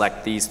user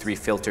select these 3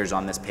 filters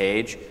on this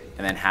page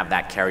and then have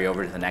that carry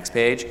over to the next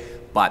page.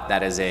 But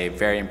that is a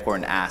very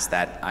important ask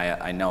that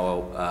I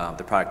know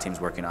the product team's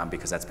working on,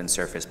 because that's been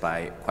surfaced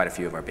by quite a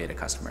few of our beta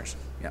customers.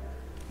 Yeah.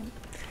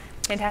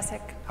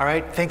 Fantastic. All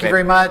right, thank you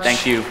Great. very much.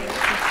 Thank you.